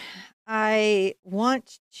think I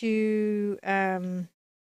want to, John,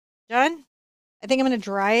 I think I'm going to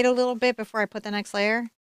dry it a little bit before I put the next layer.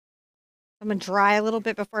 I'm going to dry a little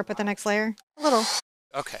bit before I put the next layer. A little.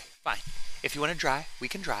 Okay, fine. If you want to dry, we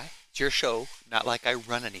can dry. It's your show, not like I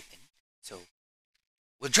run anything. So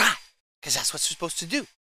we'll dry, because that's what we're supposed to do.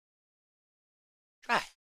 Dry.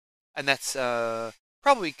 And that's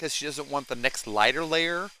probably because she doesn't want the next lighter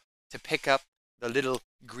layer to pick up the little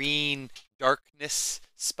green darkness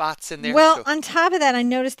spots in there. Well, so on top of that, I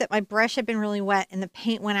noticed that my brush had been really wet and the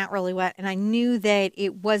paint went out really wet, and I knew that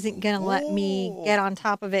it wasn't going to let me get on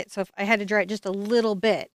top of it. So if I had to dry it just a little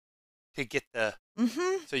bit. To get the,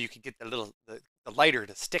 so you could get the little, the lighter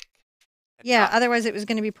to stick. Yeah, otherwise it was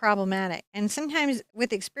going to be problematic. And sometimes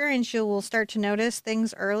with experience, you will start to notice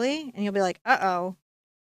things early and you'll be like, uh-oh.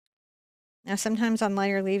 Now, sometimes on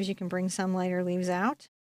lighter leaves, you can bring some lighter leaves out,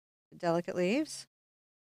 the delicate leaves,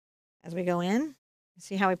 as we go in.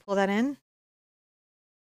 See how we pull that in?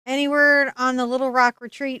 Any word on the Little Rock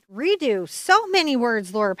Retreat? Redo. So many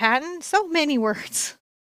words, Laura Patton. So many words.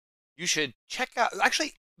 You should check out,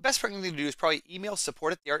 actually, best thing to do is probably email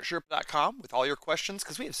support@theartsherpa.com with all your questions,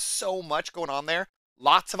 because we have so much going on there.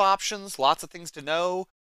 Lots of options, lots of things to know.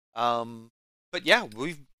 But yeah,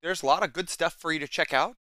 there's a lot of good stuff for you to check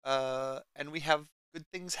out. And we have good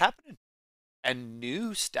things happening and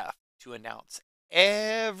new stuff to announce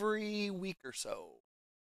every week or so.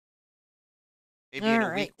 Maybe in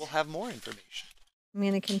a week we'll have more information. I'm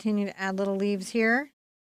going to continue to add little leaves here.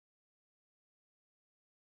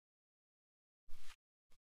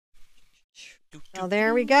 Oh,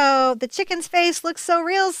 there we go. The chicken's face looks so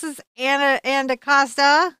real, says Anna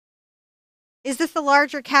Acosta. Is this the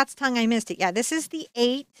larger cat's tongue? I missed it. Yeah, this is the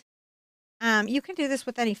 8. You can do this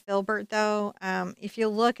with any filbert, though. If you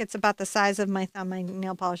look, it's about the size of my thumb. My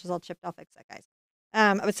nail polish is all chipped. I'll fix that, guys.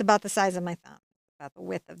 It's about the size of my thumb, about the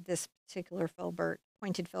width of this particular filbert,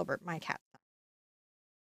 pointed filbert, my cat thumb.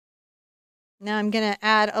 Now I'm going to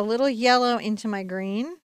add a little yellow into my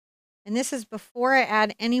green. And this is before I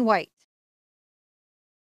add any white.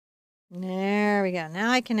 There we go.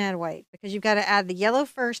 Now I can add white, because you've got to add the yellow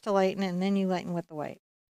first to lighten it, and then you lighten with the white.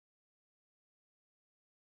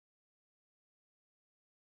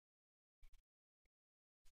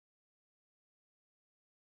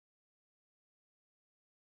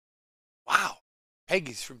 Wow.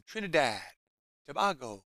 Peggy's from Trinidad,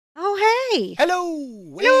 Tobago. Oh, hey. Hello.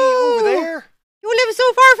 Way over there. You live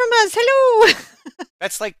so far from us. Hello.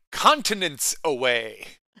 That's like continents away.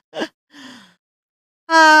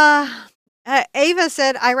 Ava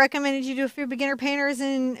said, I recommended you do a few beginner painters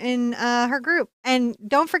in her group. And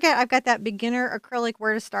don't forget, I've got that beginner acrylic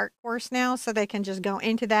where to start course now, so they can just go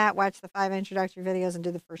into that, watch the 5 introductory videos, and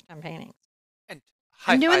do the first time paintings. And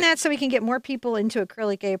High I'm doing five. that so we can get more people into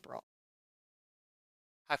Acrylic April.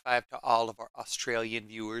 High five to all of our Australian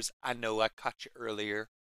viewers. I know I caught you earlier.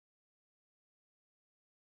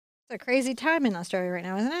 It's a crazy time in Australia right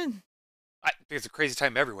now, isn't it? I think it's a crazy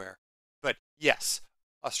time everywhere. But yes,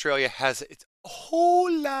 Australia has its a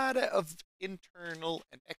whole lot of internal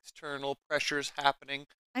and external pressures happening.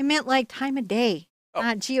 I meant like time of day, Oh.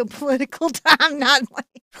 not geopolitical time. Not like.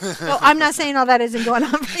 So I'm not saying all that isn't going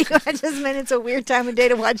on for you. I just meant it's a weird time of day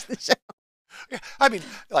to watch the show. I mean,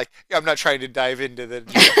 like, I'm not trying to dive into the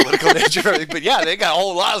geopolitical nature of everything, but yeah, they got a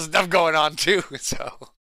whole lot of stuff going on too. So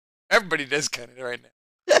everybody does kind of right now.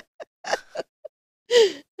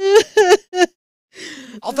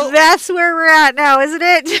 Although that's where we're at now, isn't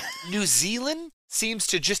it? New Zealand seems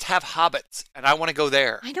to just have hobbits, and I want to go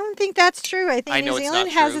there. I don't think that's true. I think New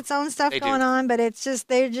Zealand has its own stuff going on, but it's just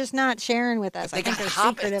they're just not sharing with us. I think they're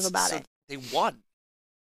secretive about it. They won.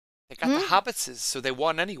 They got the hobbitses, so they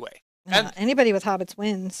won anyway. And anybody with hobbits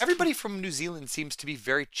wins. Everybody from New Zealand seems to be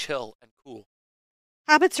very chill and cool.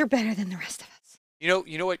 Hobbits are better than the rest of us.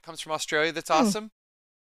 You know what comes from Australia that's awesome?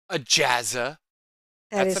 A jazza.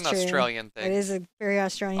 That's an Australian thing. It is a very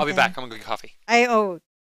Australian thing. I'll be back. I'm going to get coffee. I'm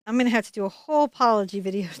going to have to do a whole apology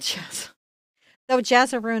video of Jazza. Though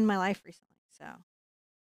Jazza ruined my life recently, so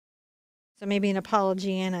maybe an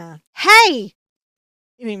apology and a, hey!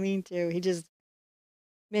 He didn't mean to. He just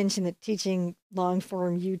mentioned that teaching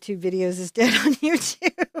long-form YouTube videos is dead on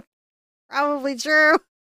YouTube. Probably true.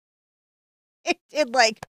 It did,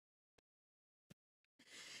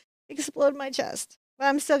 explode my chest. But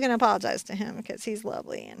I'm still going to apologize to him because he's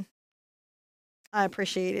lovely and I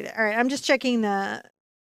appreciated it. All right, I'm just checking the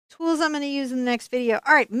tools I'm going to use in the next video.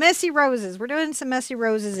 All right, messy roses. We're doing some messy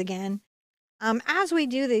roses again. As we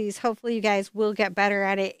do these, hopefully you guys will get better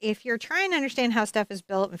at it. If you're trying to understand how stuff is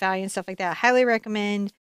built and value and stuff like that, I highly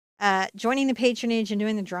recommend joining the patronage and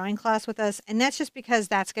doing the drawing class with us. And that's just because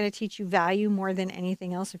that's going to teach you value more than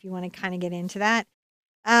anything else if you want to kind of get into that.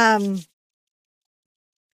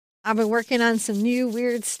 I've been working on some new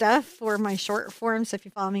weird stuff for my short form. So if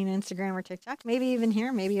you follow me on Instagram or TikTok, maybe even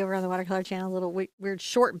here, maybe over on the Watercolor channel, little weird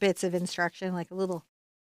short bits of instruction, like a little.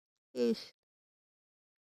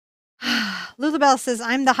 Lulabelle says,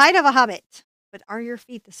 I'm the height of a hobbit, but are your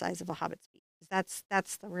feet the size of a hobbit's feet? That's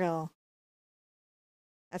the real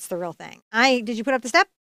thing. Did you put up the step?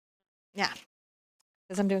 Yeah.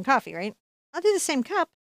 Because I'm doing coffee, right? I'll do the same cup.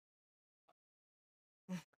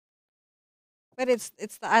 But it's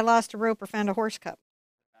the I lost a rope or found a horse cup.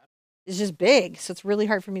 It's just big, so it's really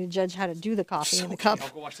hard for me to judge how to do the coffee in the cup. I'll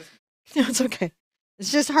go watch this. No, it's okay.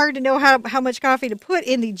 It's just hard to know how much coffee to put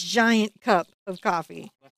in the giant cup of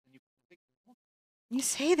coffee. You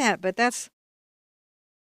say that, but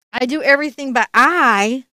I do everything but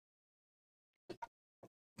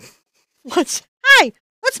let's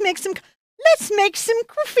make some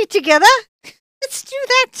coffee together. Let's do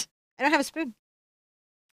that. I don't have a spoon.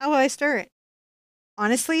 How will I stir it?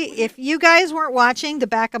 Honestly, if you guys weren't watching the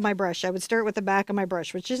back of my brush, I would stir it with the back of my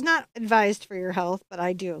brush, which is not advised for your health, but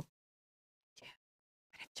I do.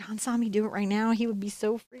 But if John saw me do it right now, he would be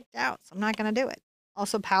so freaked out. So I'm not going to do it.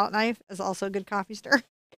 Also, palette knife is also a good coffee stir.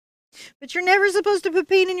 But you're never supposed to put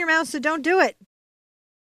paint in your mouth, so don't do it.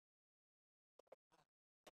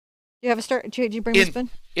 Do you have a stir? Did you bring me a spoon?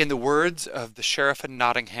 In the words of the Sheriff of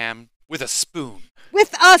Nottingham, with a spoon.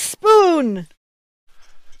 With a spoon!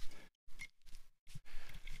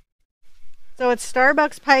 So it's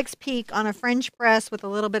Starbucks Pikes Peak on a French press with a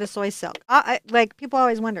little bit of soy silk. Like people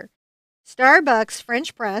always wonder. Starbucks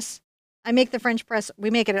French press. I make the French press.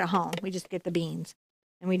 We make it at home. We just get the beans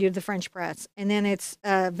and we do the French press. And then it's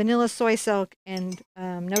vanilla soy silk and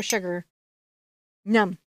no sugar.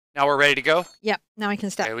 Numb. Now we're ready to go? Yep. Now I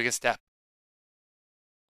can step. Okay, we can step.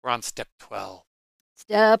 We're on step 12.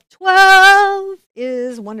 Step 12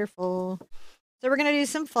 is wonderful. So we're going to do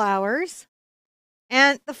some flowers.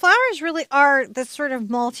 And the flowers really are the sort of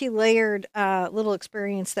multi-layered little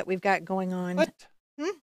experience that we've got going on. What?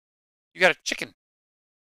 You got a chicken.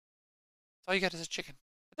 That's all you got is a chicken.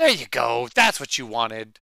 There you go. That's what you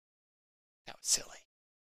wanted. That was silly.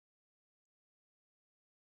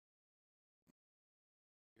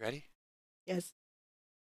 You ready? Yes.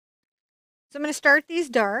 So I'm going to start these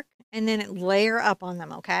dark and then layer up on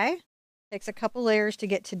them, okay? Takes a couple layers to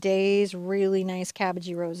get today's really nice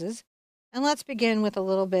cabbagey roses. And let's begin with a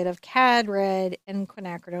little bit of Cad Red and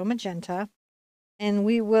Quinacridone Magenta. And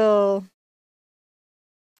we will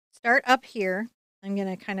start up here. I'm going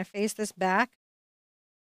to kind of face this back.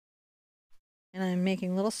 And I'm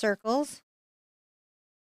making little circles.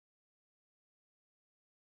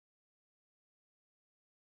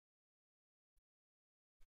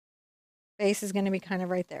 face is going to be kind of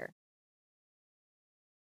right there.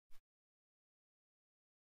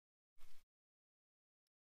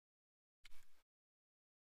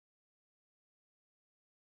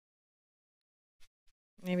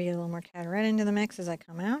 Maybe a little more Cad Red into the mix as I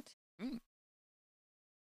come out. Mm.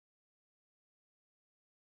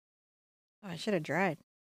 Oh, I should have dried.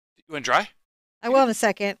 You want to dry? I will in a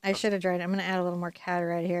second. I should have dried. I'm going to add a little more Cad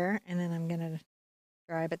Red here, and then I'm going to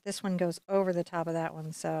dry. But this one goes over the top of that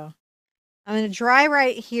one, so I'm going to dry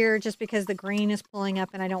right here just because the green is pulling up,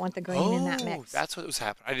 and I don't want the green in that mix. That's what was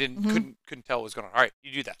happening. I couldn't tell what was going on. All right,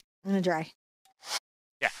 you do that. I'm going to dry.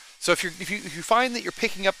 Yeah. So if you find that you're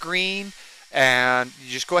picking up green, and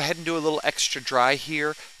you just go ahead and do a little extra dry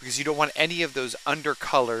here because you don't want any of those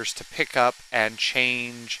undercolors to pick up and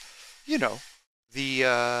change, you know, the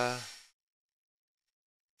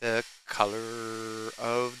color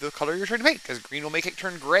of the color you're trying to paint, because green will make it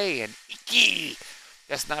turn gray and icky.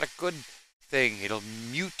 That's not a good thing. It'll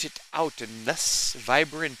mute it out and less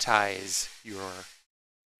vibrantize your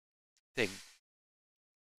thing.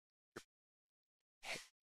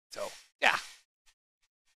 So, yeah.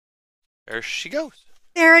 There she goes.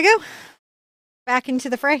 There I go. Back into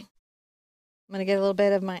the fray. I'm going to get a little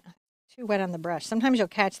bit of my, too wet on the brush. Sometimes you'll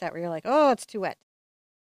catch that where you're like, oh, it's too wet.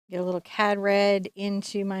 Get a little Cad Red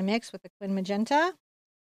into my mix with the Quin Magenta.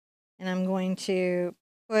 And I'm going to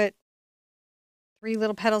put 3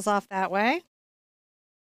 little petals off that way.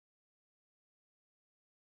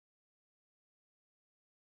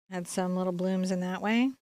 Add some little blooms in that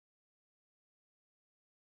way.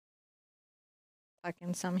 Tuck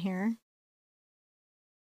in some here.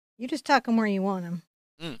 You just tuck them where you want them.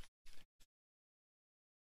 Mm.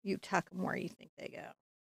 You tuck them where you think they go.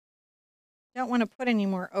 Don't want to put any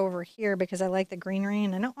more over here because I like the greenery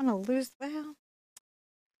and I don't want to lose, well,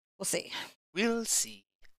 we'll see. We'll see.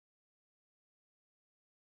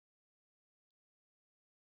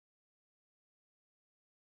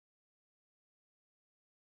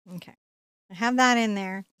 Okay. I have that in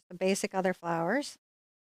there, the basic other flowers.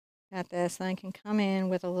 Got this, then I can come in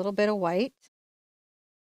with a little bit of white.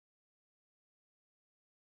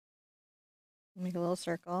 Make a little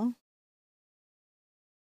circle.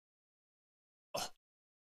 Oh,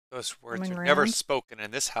 those words Coming are never around. spoken in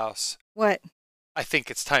this house. What? I think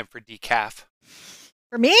it's time for decaf.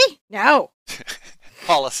 For me? No.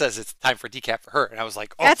 Paula says it's time for decaf for her, and I was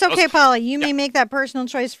like, "Oh, that's okay, Paula. You may make that personal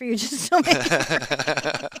choice for you. Just so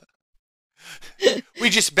we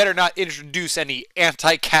just better not introduce any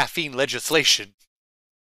anti-caffeine legislation."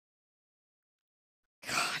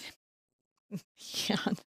 God. Yeah.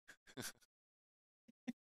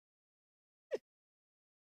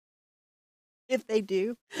 If they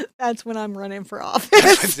do, that's when I'm running for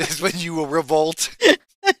office. That's when you will revolt.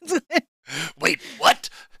 Wait, what?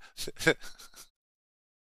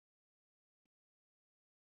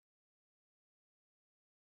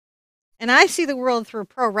 And I see the world through a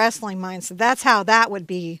pro wrestling mind, so that's how that would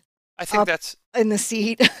be. I think that's in the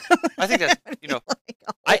seat. I think that's, you know,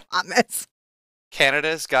 like hot mess.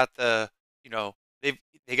 Canada's got the, you know, they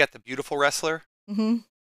got the beautiful wrestler. Mm-hmm.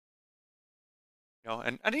 You know,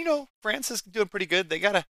 and you know, France is doing pretty good. They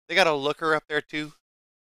got a looker up there too.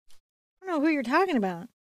 I don't know who you're talking about.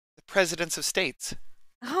 The presidents of states.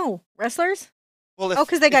 Oh, wrestlers? Well,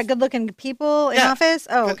 because they got good-looking people in office?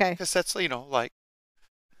 Oh, okay. Because that's, you know, like,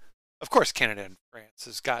 of course Canada and France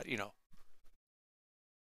has got, you know,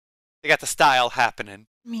 they got the style happening.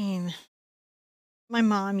 I mean, my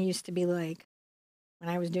mom used to be like,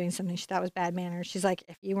 when I was doing something she thought was bad manners, she's like,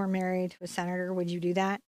 if you were married to a senator, would you do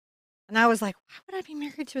that? And I was like, why would I be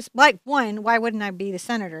married to a, like, 1, why wouldn't I be the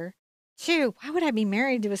senator? 2, why would I be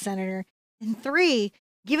married to a senator? And 3,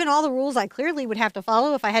 given all the rules I clearly would have to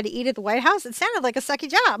follow if I had to eat at the White House, it sounded like a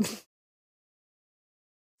sucky job.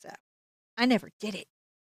 So I never did it.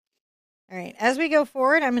 All right, as we go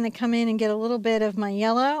forward, I'm going to come in and get a little bit of my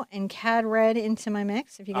yellow and Cad Red into my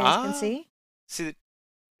mix, if you guys can see. See,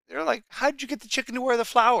 they're like, how'd you get the chicken to wear the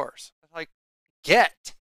flowers? I'm like,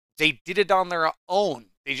 they did it on their own.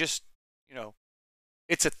 They just, you know,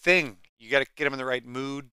 it's a thing. You got to get them in the right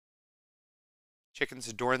mood. Chickens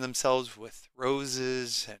adorn themselves with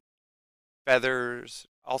roses and feathers,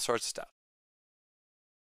 all sorts of stuff.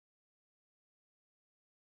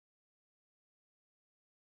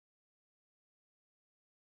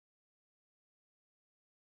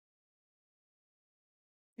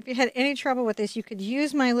 If you had any trouble with this, you could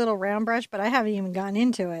use my little round brush, but I haven't even gotten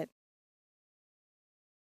into it.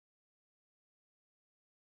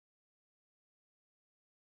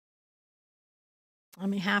 I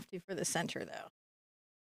may have to for the center, though.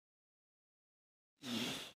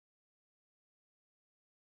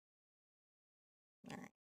 All right.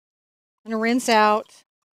 I'm going to rinse out.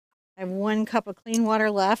 I have 1 cup of clean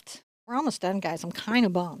water left. We're almost done, guys. I'm kind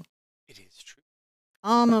of bummed. It is true.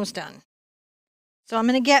 Almost done. So I'm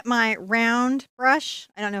going to get my round brush.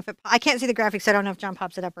 I don't know if I can't see the graphics, so I don't know if John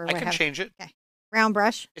pops it up or I can change it. Okay. Round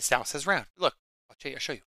brush. It now says round. Look, I'll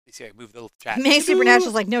show you. You see, I move the little chat. May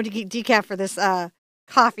Supernatural's like, no decaf for this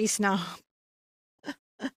coffee snob. So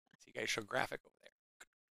you guys show graphic over there.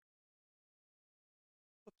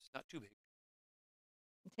 Oops, not too big.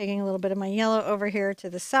 I'm taking a little bit of my yellow over here to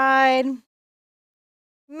the side.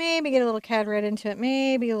 Maybe get a little cad red into it.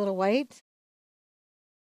 Maybe a little white.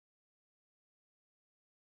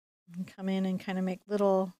 And come in and kind of make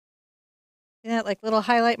little, like little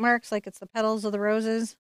highlight marks, like it's the petals of the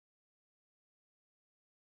roses.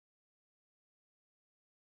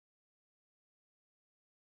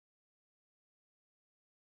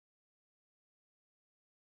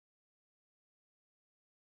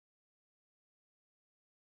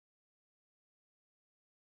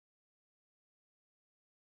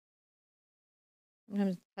 I'm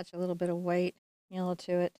going to touch a little bit of white yellow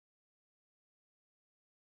to it.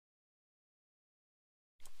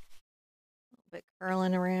 A little bit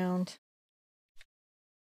curling around.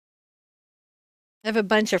 I have a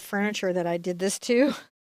bunch of furniture that I did this to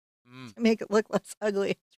make it look less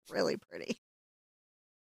ugly. It's really pretty.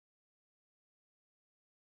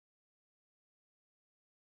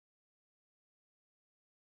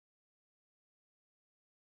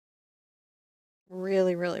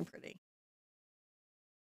 Really, really pretty.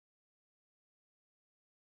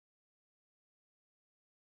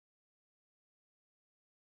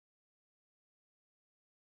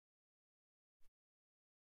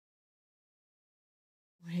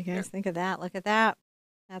 What do you guys think of that? Look at that.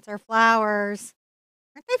 That's our flowers.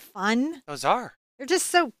 Aren't they fun? Those are. They're just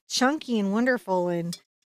so chunky and wonderful and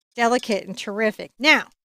delicate and terrific. Now,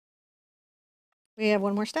 we have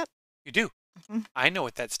one more step. You do. I know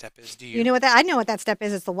what that step is. Do you? You know what that? I know what that step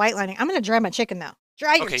is. It's the white lining. I'm going to dry my chicken, though.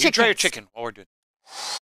 Dry your chicken. Okay, you dry your chicken while we're doing.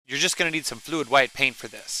 You're just going to need some fluid white paint for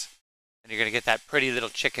this. And you're going to get that pretty little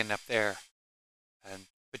chicken up there.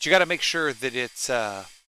 But you got to make sure that it's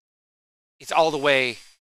all the way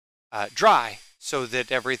dry so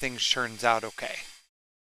that everything turns out okay.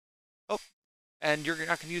 Oh, and you're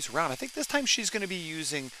not going to use a round. I think this time she's going to be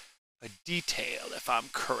using a detail, if I'm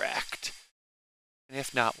correct. And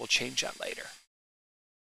if not, we'll change that later.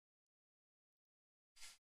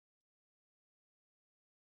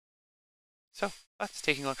 So that's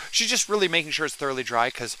taking long. She's just really making sure it's thoroughly dry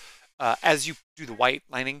because as you do the white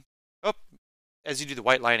lining, it's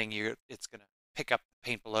going to pick up the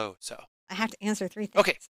paint below. So I have to answer 3 things.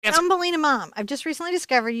 Okay, answer. Thumbelina Mom, I've just recently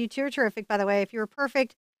discovered you two are terrific, by the way. If you were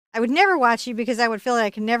perfect, I would never watch you because I would feel like I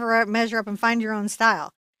could never measure up and find your own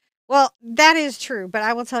style. Well, that is true, but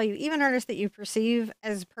I will tell you, even artists that you perceive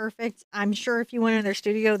as perfect, I'm sure if you went in their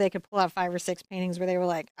studio, they could pull out 5 or 6 paintings where they were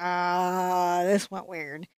like, this went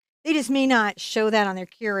weird. They just may not show that on their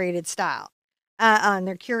curated style, on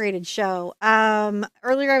their curated show.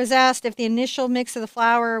 Earlier I was asked if the initial mix of the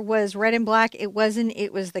flower was red and black. It wasn't.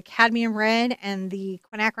 It was the cadmium red, and the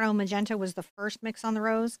quinacridone magenta was the first mix on the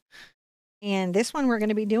rose. And this one we're going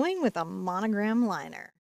to be doing with a monogram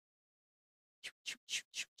liner.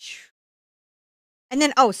 And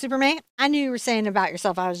then, Super May, I knew you were saying about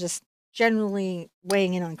yourself. I was just generally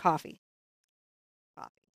weighing in on coffee.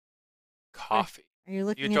 Coffee. Are you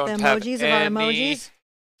looking at the emojis of our emojis?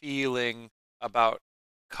 Feeling about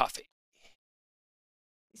coffee.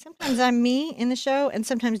 Sometimes I'm me in the show, and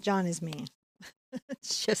sometimes John is me.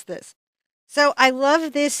 It's just this. So I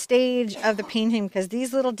love this stage of the painting because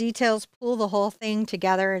these little details pull the whole thing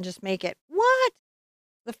together and just make it, what?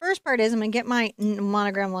 The first part is I'm going to get my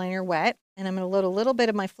monogram liner wet, and I'm going to load a little bit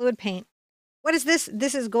of my fluid paint. What is this?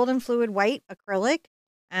 This is Golden Fluid White Acrylic.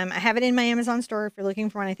 I have it in my Amazon store if you're looking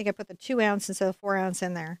for one. I think I put the 2 ounce instead of 4 ounce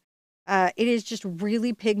in there. It is just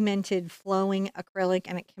really pigmented, flowing acrylic,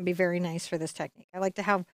 and it can be very nice for this technique. I like to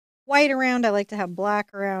have white around. I like to have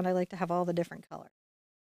black around. I like to have all the different colors.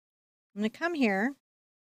 I'm going to come here.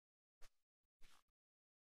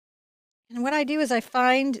 And what I do is I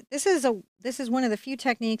find, this is one of the few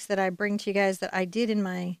techniques that I bring to you guys that I did in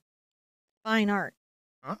my fine art.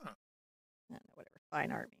 I don't know whatever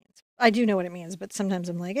fine art means. I do know what it means, but sometimes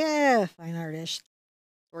I'm like, fine artish,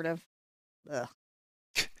 sort of. Ugh.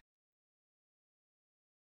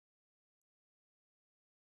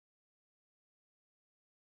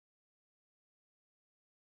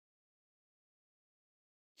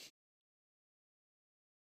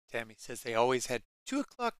 Tammy says they always had 2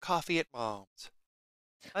 o'clock coffee at Mom's.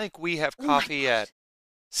 I think we have coffee at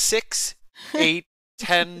 6, 8,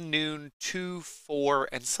 10, noon, 2, 4,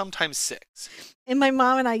 and sometimes 6. And my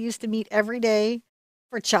mom and I used to meet every day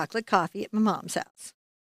for chocolate coffee at my mom's house.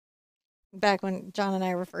 Back when John and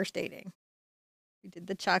I were first dating. We did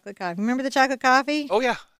the chocolate coffee. Remember the chocolate coffee? Oh,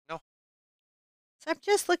 yeah. No. So I'm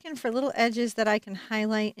just looking for little edges that I can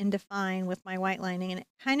highlight and define with my white lining. And it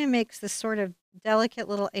kind of makes this sort of delicate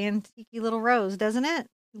little antique little rose, doesn't it?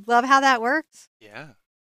 Love how that works? Yeah.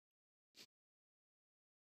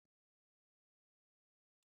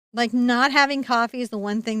 Like not having coffee is the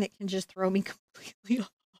one thing that can just throw me completely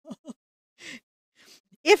off.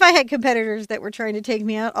 If I had competitors that were trying to take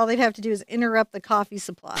me out, all they'd have to do is interrupt the coffee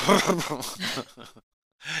supply.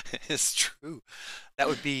 It's true. That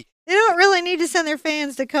would be. They don't really need to send their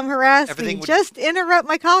fans to come harass me. Just interrupt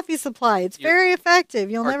my coffee supply. It's very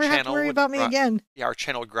effective. You'll never have to worry about me again. Yeah, our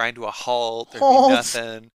channel would grind to a halt. There'd be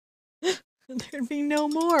nothing. There'd be no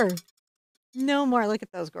more. No more. Look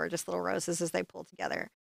at those gorgeous little roses as they pull together.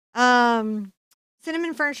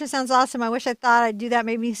 Cinnamon furniture sounds awesome. I wish I thought I'd do that.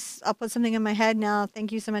 Maybe I'll put something in my head now.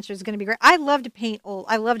 Thank you so much. It's going to be great. I love to paint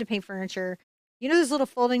I love to paint furniture. You know those little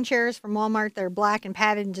folding chairs from Walmart that are black and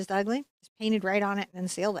padded and just ugly? Just painted right on it and then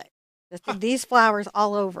sealed it. Just did these flowers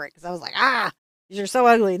all over it because I was like, these are so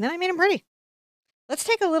ugly. And then I made them pretty. Let's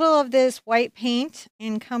take a little of this white paint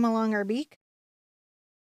and come along our beak.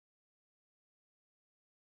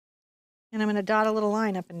 And I'm going to dot a little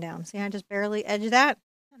line up and down. See, I just barely edge that.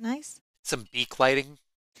 Isn't that nice? Some beak lighting.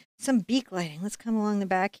 Some beak lighting. Let's come along the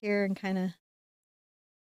back here and kind of.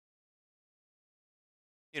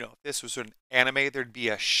 You know, if this was an anime, there'd be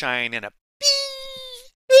a shine and a bing,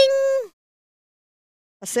 bing.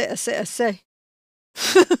 I say.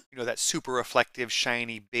 You know, that super reflective,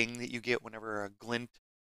 shiny bing that you get whenever a glint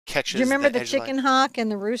catches. Do you remember the chicken hawk and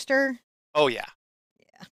the rooster? Oh, yeah.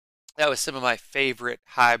 Yeah. That was some of my favorite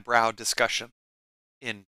highbrow discussion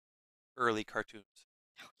in early cartoons.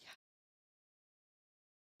 Oh, yeah.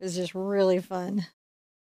 It was just really fun.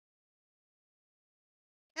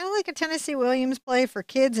 Kind of like a Tennessee Williams play for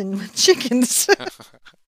kids and with chickens.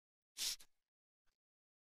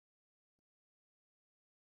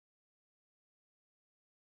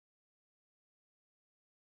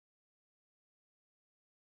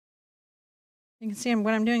 You can see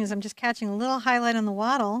what I'm doing is I'm just catching a little highlight on the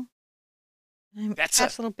wattle. And I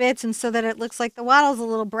catch little bits, and so that it looks like the wattle's a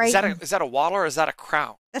little bright. Is that a wattle or is that a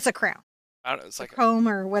crown? That's a crown. I don't know. It's like a comb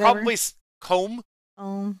or whatever. Probably comb.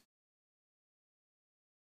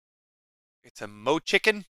 It's a mo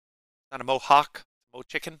chicken, not a mohawk. Mo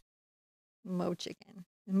chicken. Mo chicken.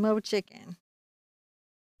 Mo chicken.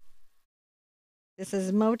 This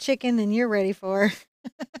is mo chicken than you're ready for.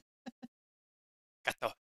 Got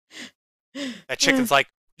the. That chicken's like,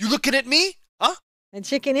 you looking at me? Huh? The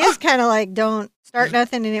chicken is kind of like, don't start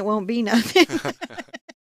nothing and it won't be nothing.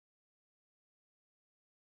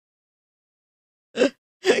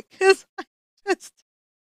 Because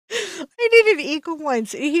I did an eagle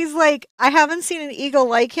once. He's like, I haven't seen an eagle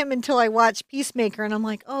like him until I watched Peacemaker. And I'm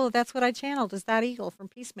like, oh, that's what I channeled, is that eagle from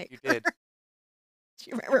Peacemaker. You did. Do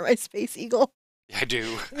you remember my space eagle? Yeah, I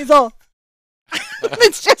do. He's all,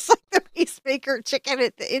 it's just like the Peacemaker chicken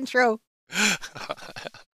at the intro.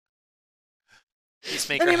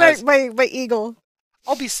 Peacemaker my eagle.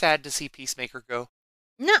 I'll be sad to see Peacemaker go.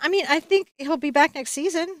 No, I mean, I think he'll be back next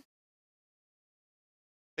season.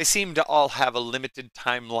 They seem to all have a limited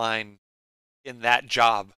timeline in that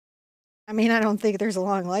job. I mean, I don't think there's a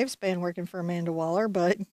long lifespan working for Amanda Waller,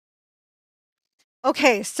 but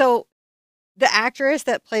okay, so the actress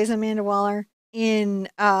that plays Amanda Waller in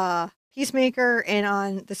Peacemaker and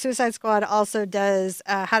on the Suicide Squad also does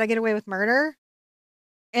How to Get Away with Murder.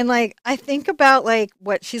 And like, I think about like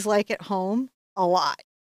what she's like at home a lot.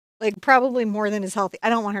 Like probably more than is healthy. I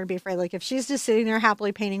don't want her to be afraid. Like if she's just sitting there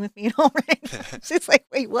happily painting with me at home right now, she's like,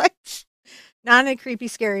 wait, what? Not in a creepy,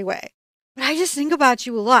 scary way. But I just think about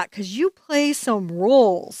you a lot because you play some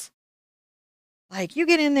roles. Like you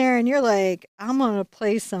get in there and you're like, I'm going to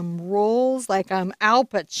play some roles like I'm Al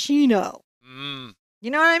Pacino. You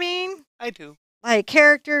know what I mean? I do. Like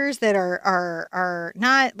characters that are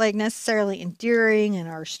not like necessarily endearing and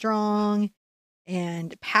are strong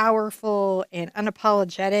and powerful and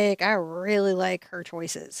unapologetic. I really like her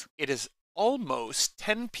choices. It is almost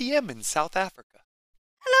 10 p.m. in South Africa.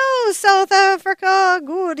 Hello, South Africa.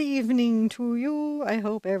 Good evening to you. I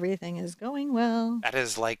hope everything is going well. That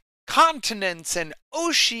is like continents and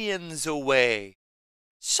oceans away.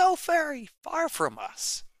 So very far from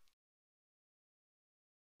us.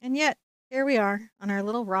 And yet, here we are on our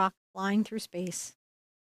little rock flying through space.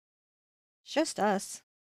 It's just us.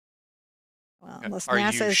 Well, unless Are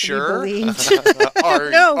NASA you is sure? to be believed.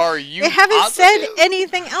 No. Are you They haven't positive? said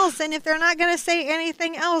anything else, and if they're not going to say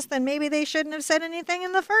anything else, then maybe they shouldn't have said anything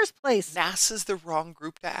in the first place. NASA's the wrong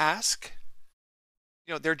group to ask.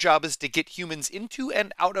 Their job is to get humans into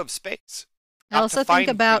and out of space. I also think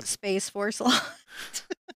about Space Force a lot.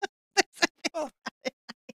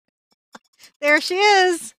 There she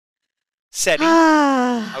is. SETI.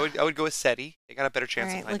 I would go with SETI. They got a better chance.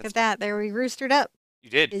 All right, of look at that. There we roostered up. You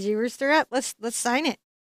did. Did you rooster up? Let's sign it.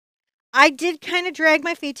 I did kind of drag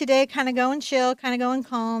my feet today, kind of going chill, kind of going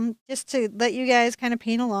calm, just to let you guys kind of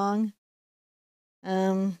paint along.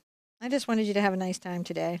 I just wanted you to have a nice time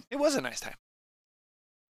today. It was a nice time.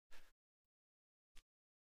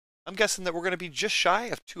 I'm guessing that we're going to be just shy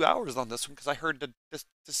of 2 hours on this one because I heard the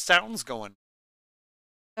sounds going.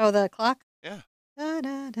 Oh, the clock? Yeah. Da,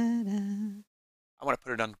 da, da, da. I want to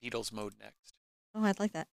put it on Beatles mode next. Oh, I'd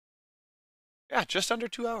like that. Yeah, just under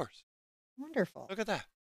 2 hours. Wonderful. Look at that.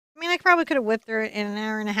 I mean, I probably could have whipped through it in an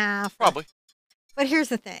hour and a half. Probably. But here's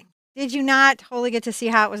the thing. Did you not totally get to see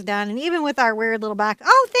how it was done? And even with our weird little back,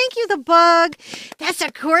 oh, thank you, the bug. That's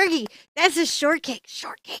a corgi. That's a shortcake.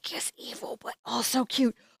 Shortcake is evil, but also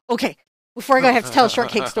cute. Okay, before I go, I have to tell a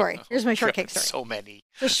shortcake story. Here's my shortcake story. So many.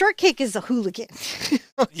 So shortcake is a hooligan.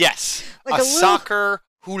 Yes. Like a soccer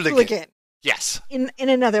hooligan. Yes. In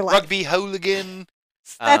another life. Rugby hooligan.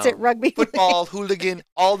 That's it, rugby. Football hooligan.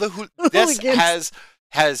 All the this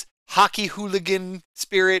has hockey hooligan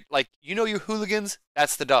spirit. Like, your hooligans,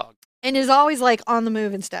 that's the dog. And is always like on the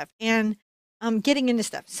move and stuff. And getting into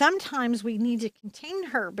stuff. Sometimes we need to contain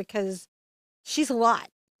her because she's a lot.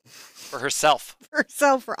 For herself.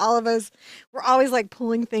 For all of us. We're always like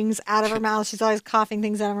pulling things out of her mouth. She's always coughing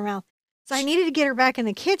things out of her mouth. So I needed to get her back in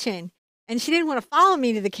the kitchen. And she didn't want to follow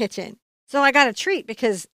me to the kitchen. So I got a treat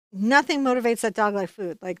because nothing motivates that dog like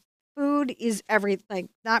food. Like food is everything. Like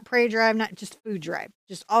not prey drive, not just food drive.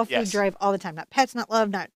 Just all food drive all the time. Not pets, not love,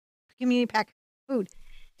 not community pack, food.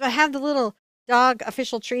 So I have the little dog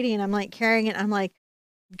official treaty and I'm like carrying it. I'm like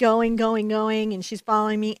going, and she's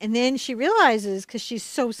following me. And then she realizes, because she's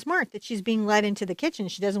so smart, that she's being led into the kitchen.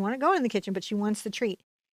 She doesn't want to go in the kitchen, but she wants the treat.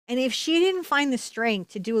 And if she didn't find the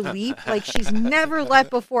strength to do a leap like she's never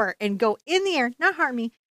leapt before and go in the air, not harm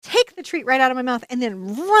me, take the treat right out of my mouth and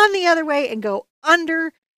then run the other way and go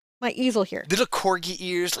under my easel here. Little corgi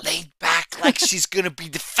ears laid back like she's going to be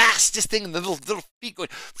the fastest thing, and the little feet going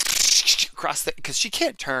across because she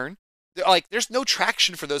can't turn. Like, there's no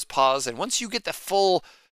traction for those paws. And once you get the full,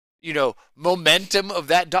 momentum of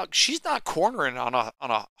that dog, she's not cornering on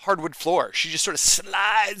a hardwood floor. She just sort of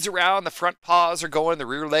slides around. The front paws are going. The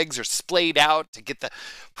rear legs are splayed out to get the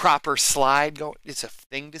proper slide going. It's a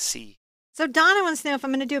thing to see. So Donna wants to know if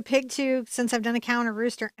I'm going to do a pig too, since I've done a cow and a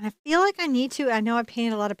rooster. And I feel like I need to. I know I've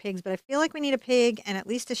painted a lot of pigs, but I feel like we need a pig and at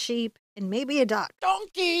least a sheep and maybe a duck.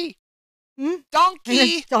 Donkey!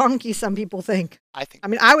 Donkey! Donkey, some people think. I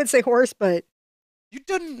mean, I would say horse, but... You've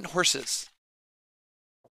done horses.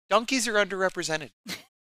 Donkeys are underrepresented.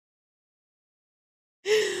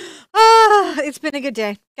 It's been a good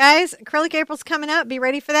day. Guys, Acrylic April's coming up. Be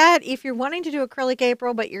ready for that. If you're wanting to do Acrylic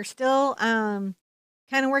April, but you're still kind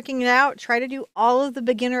of working it out, try to do all of the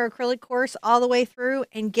beginner acrylic course all the way through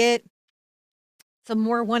and get some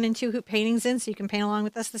more 1 and 2 hoop paintings in so you can paint along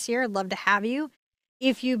with us this year. I'd love to have you.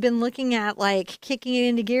 If you've been looking at like kicking it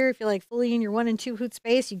into gear, if you're like fully in your 1 and 2 hoot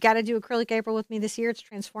space, you got to do Acrylic April with me this year. It's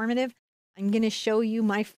transformative. I'm going to show you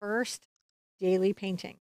my first daily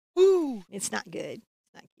painting. Woo! It's not good.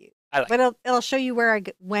 It's not cute. But it'll show you where I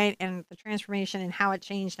went and the transformation and how it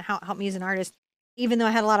changed and how it helped me as an artist. Even though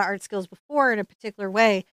I had a lot of art skills before in a particular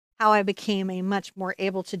way, how I became a much more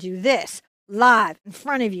able to do this live in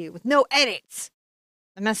front of you with no edits.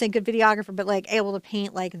 I'm not saying good videographer, but like able to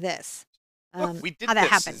paint like this. Look, we did how that this.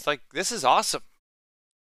 happened. It's like, this is awesome.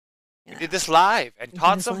 We did this live and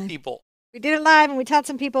taught some people. We did it live and we taught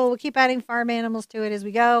some people. We'll keep adding farm animals to it as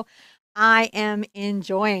we go. I am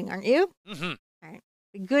enjoying, aren't you? Mm-hmm. All right.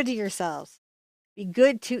 Be good to yourselves. Be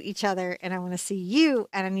good to each other. And I want to see you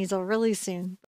at an easel really soon.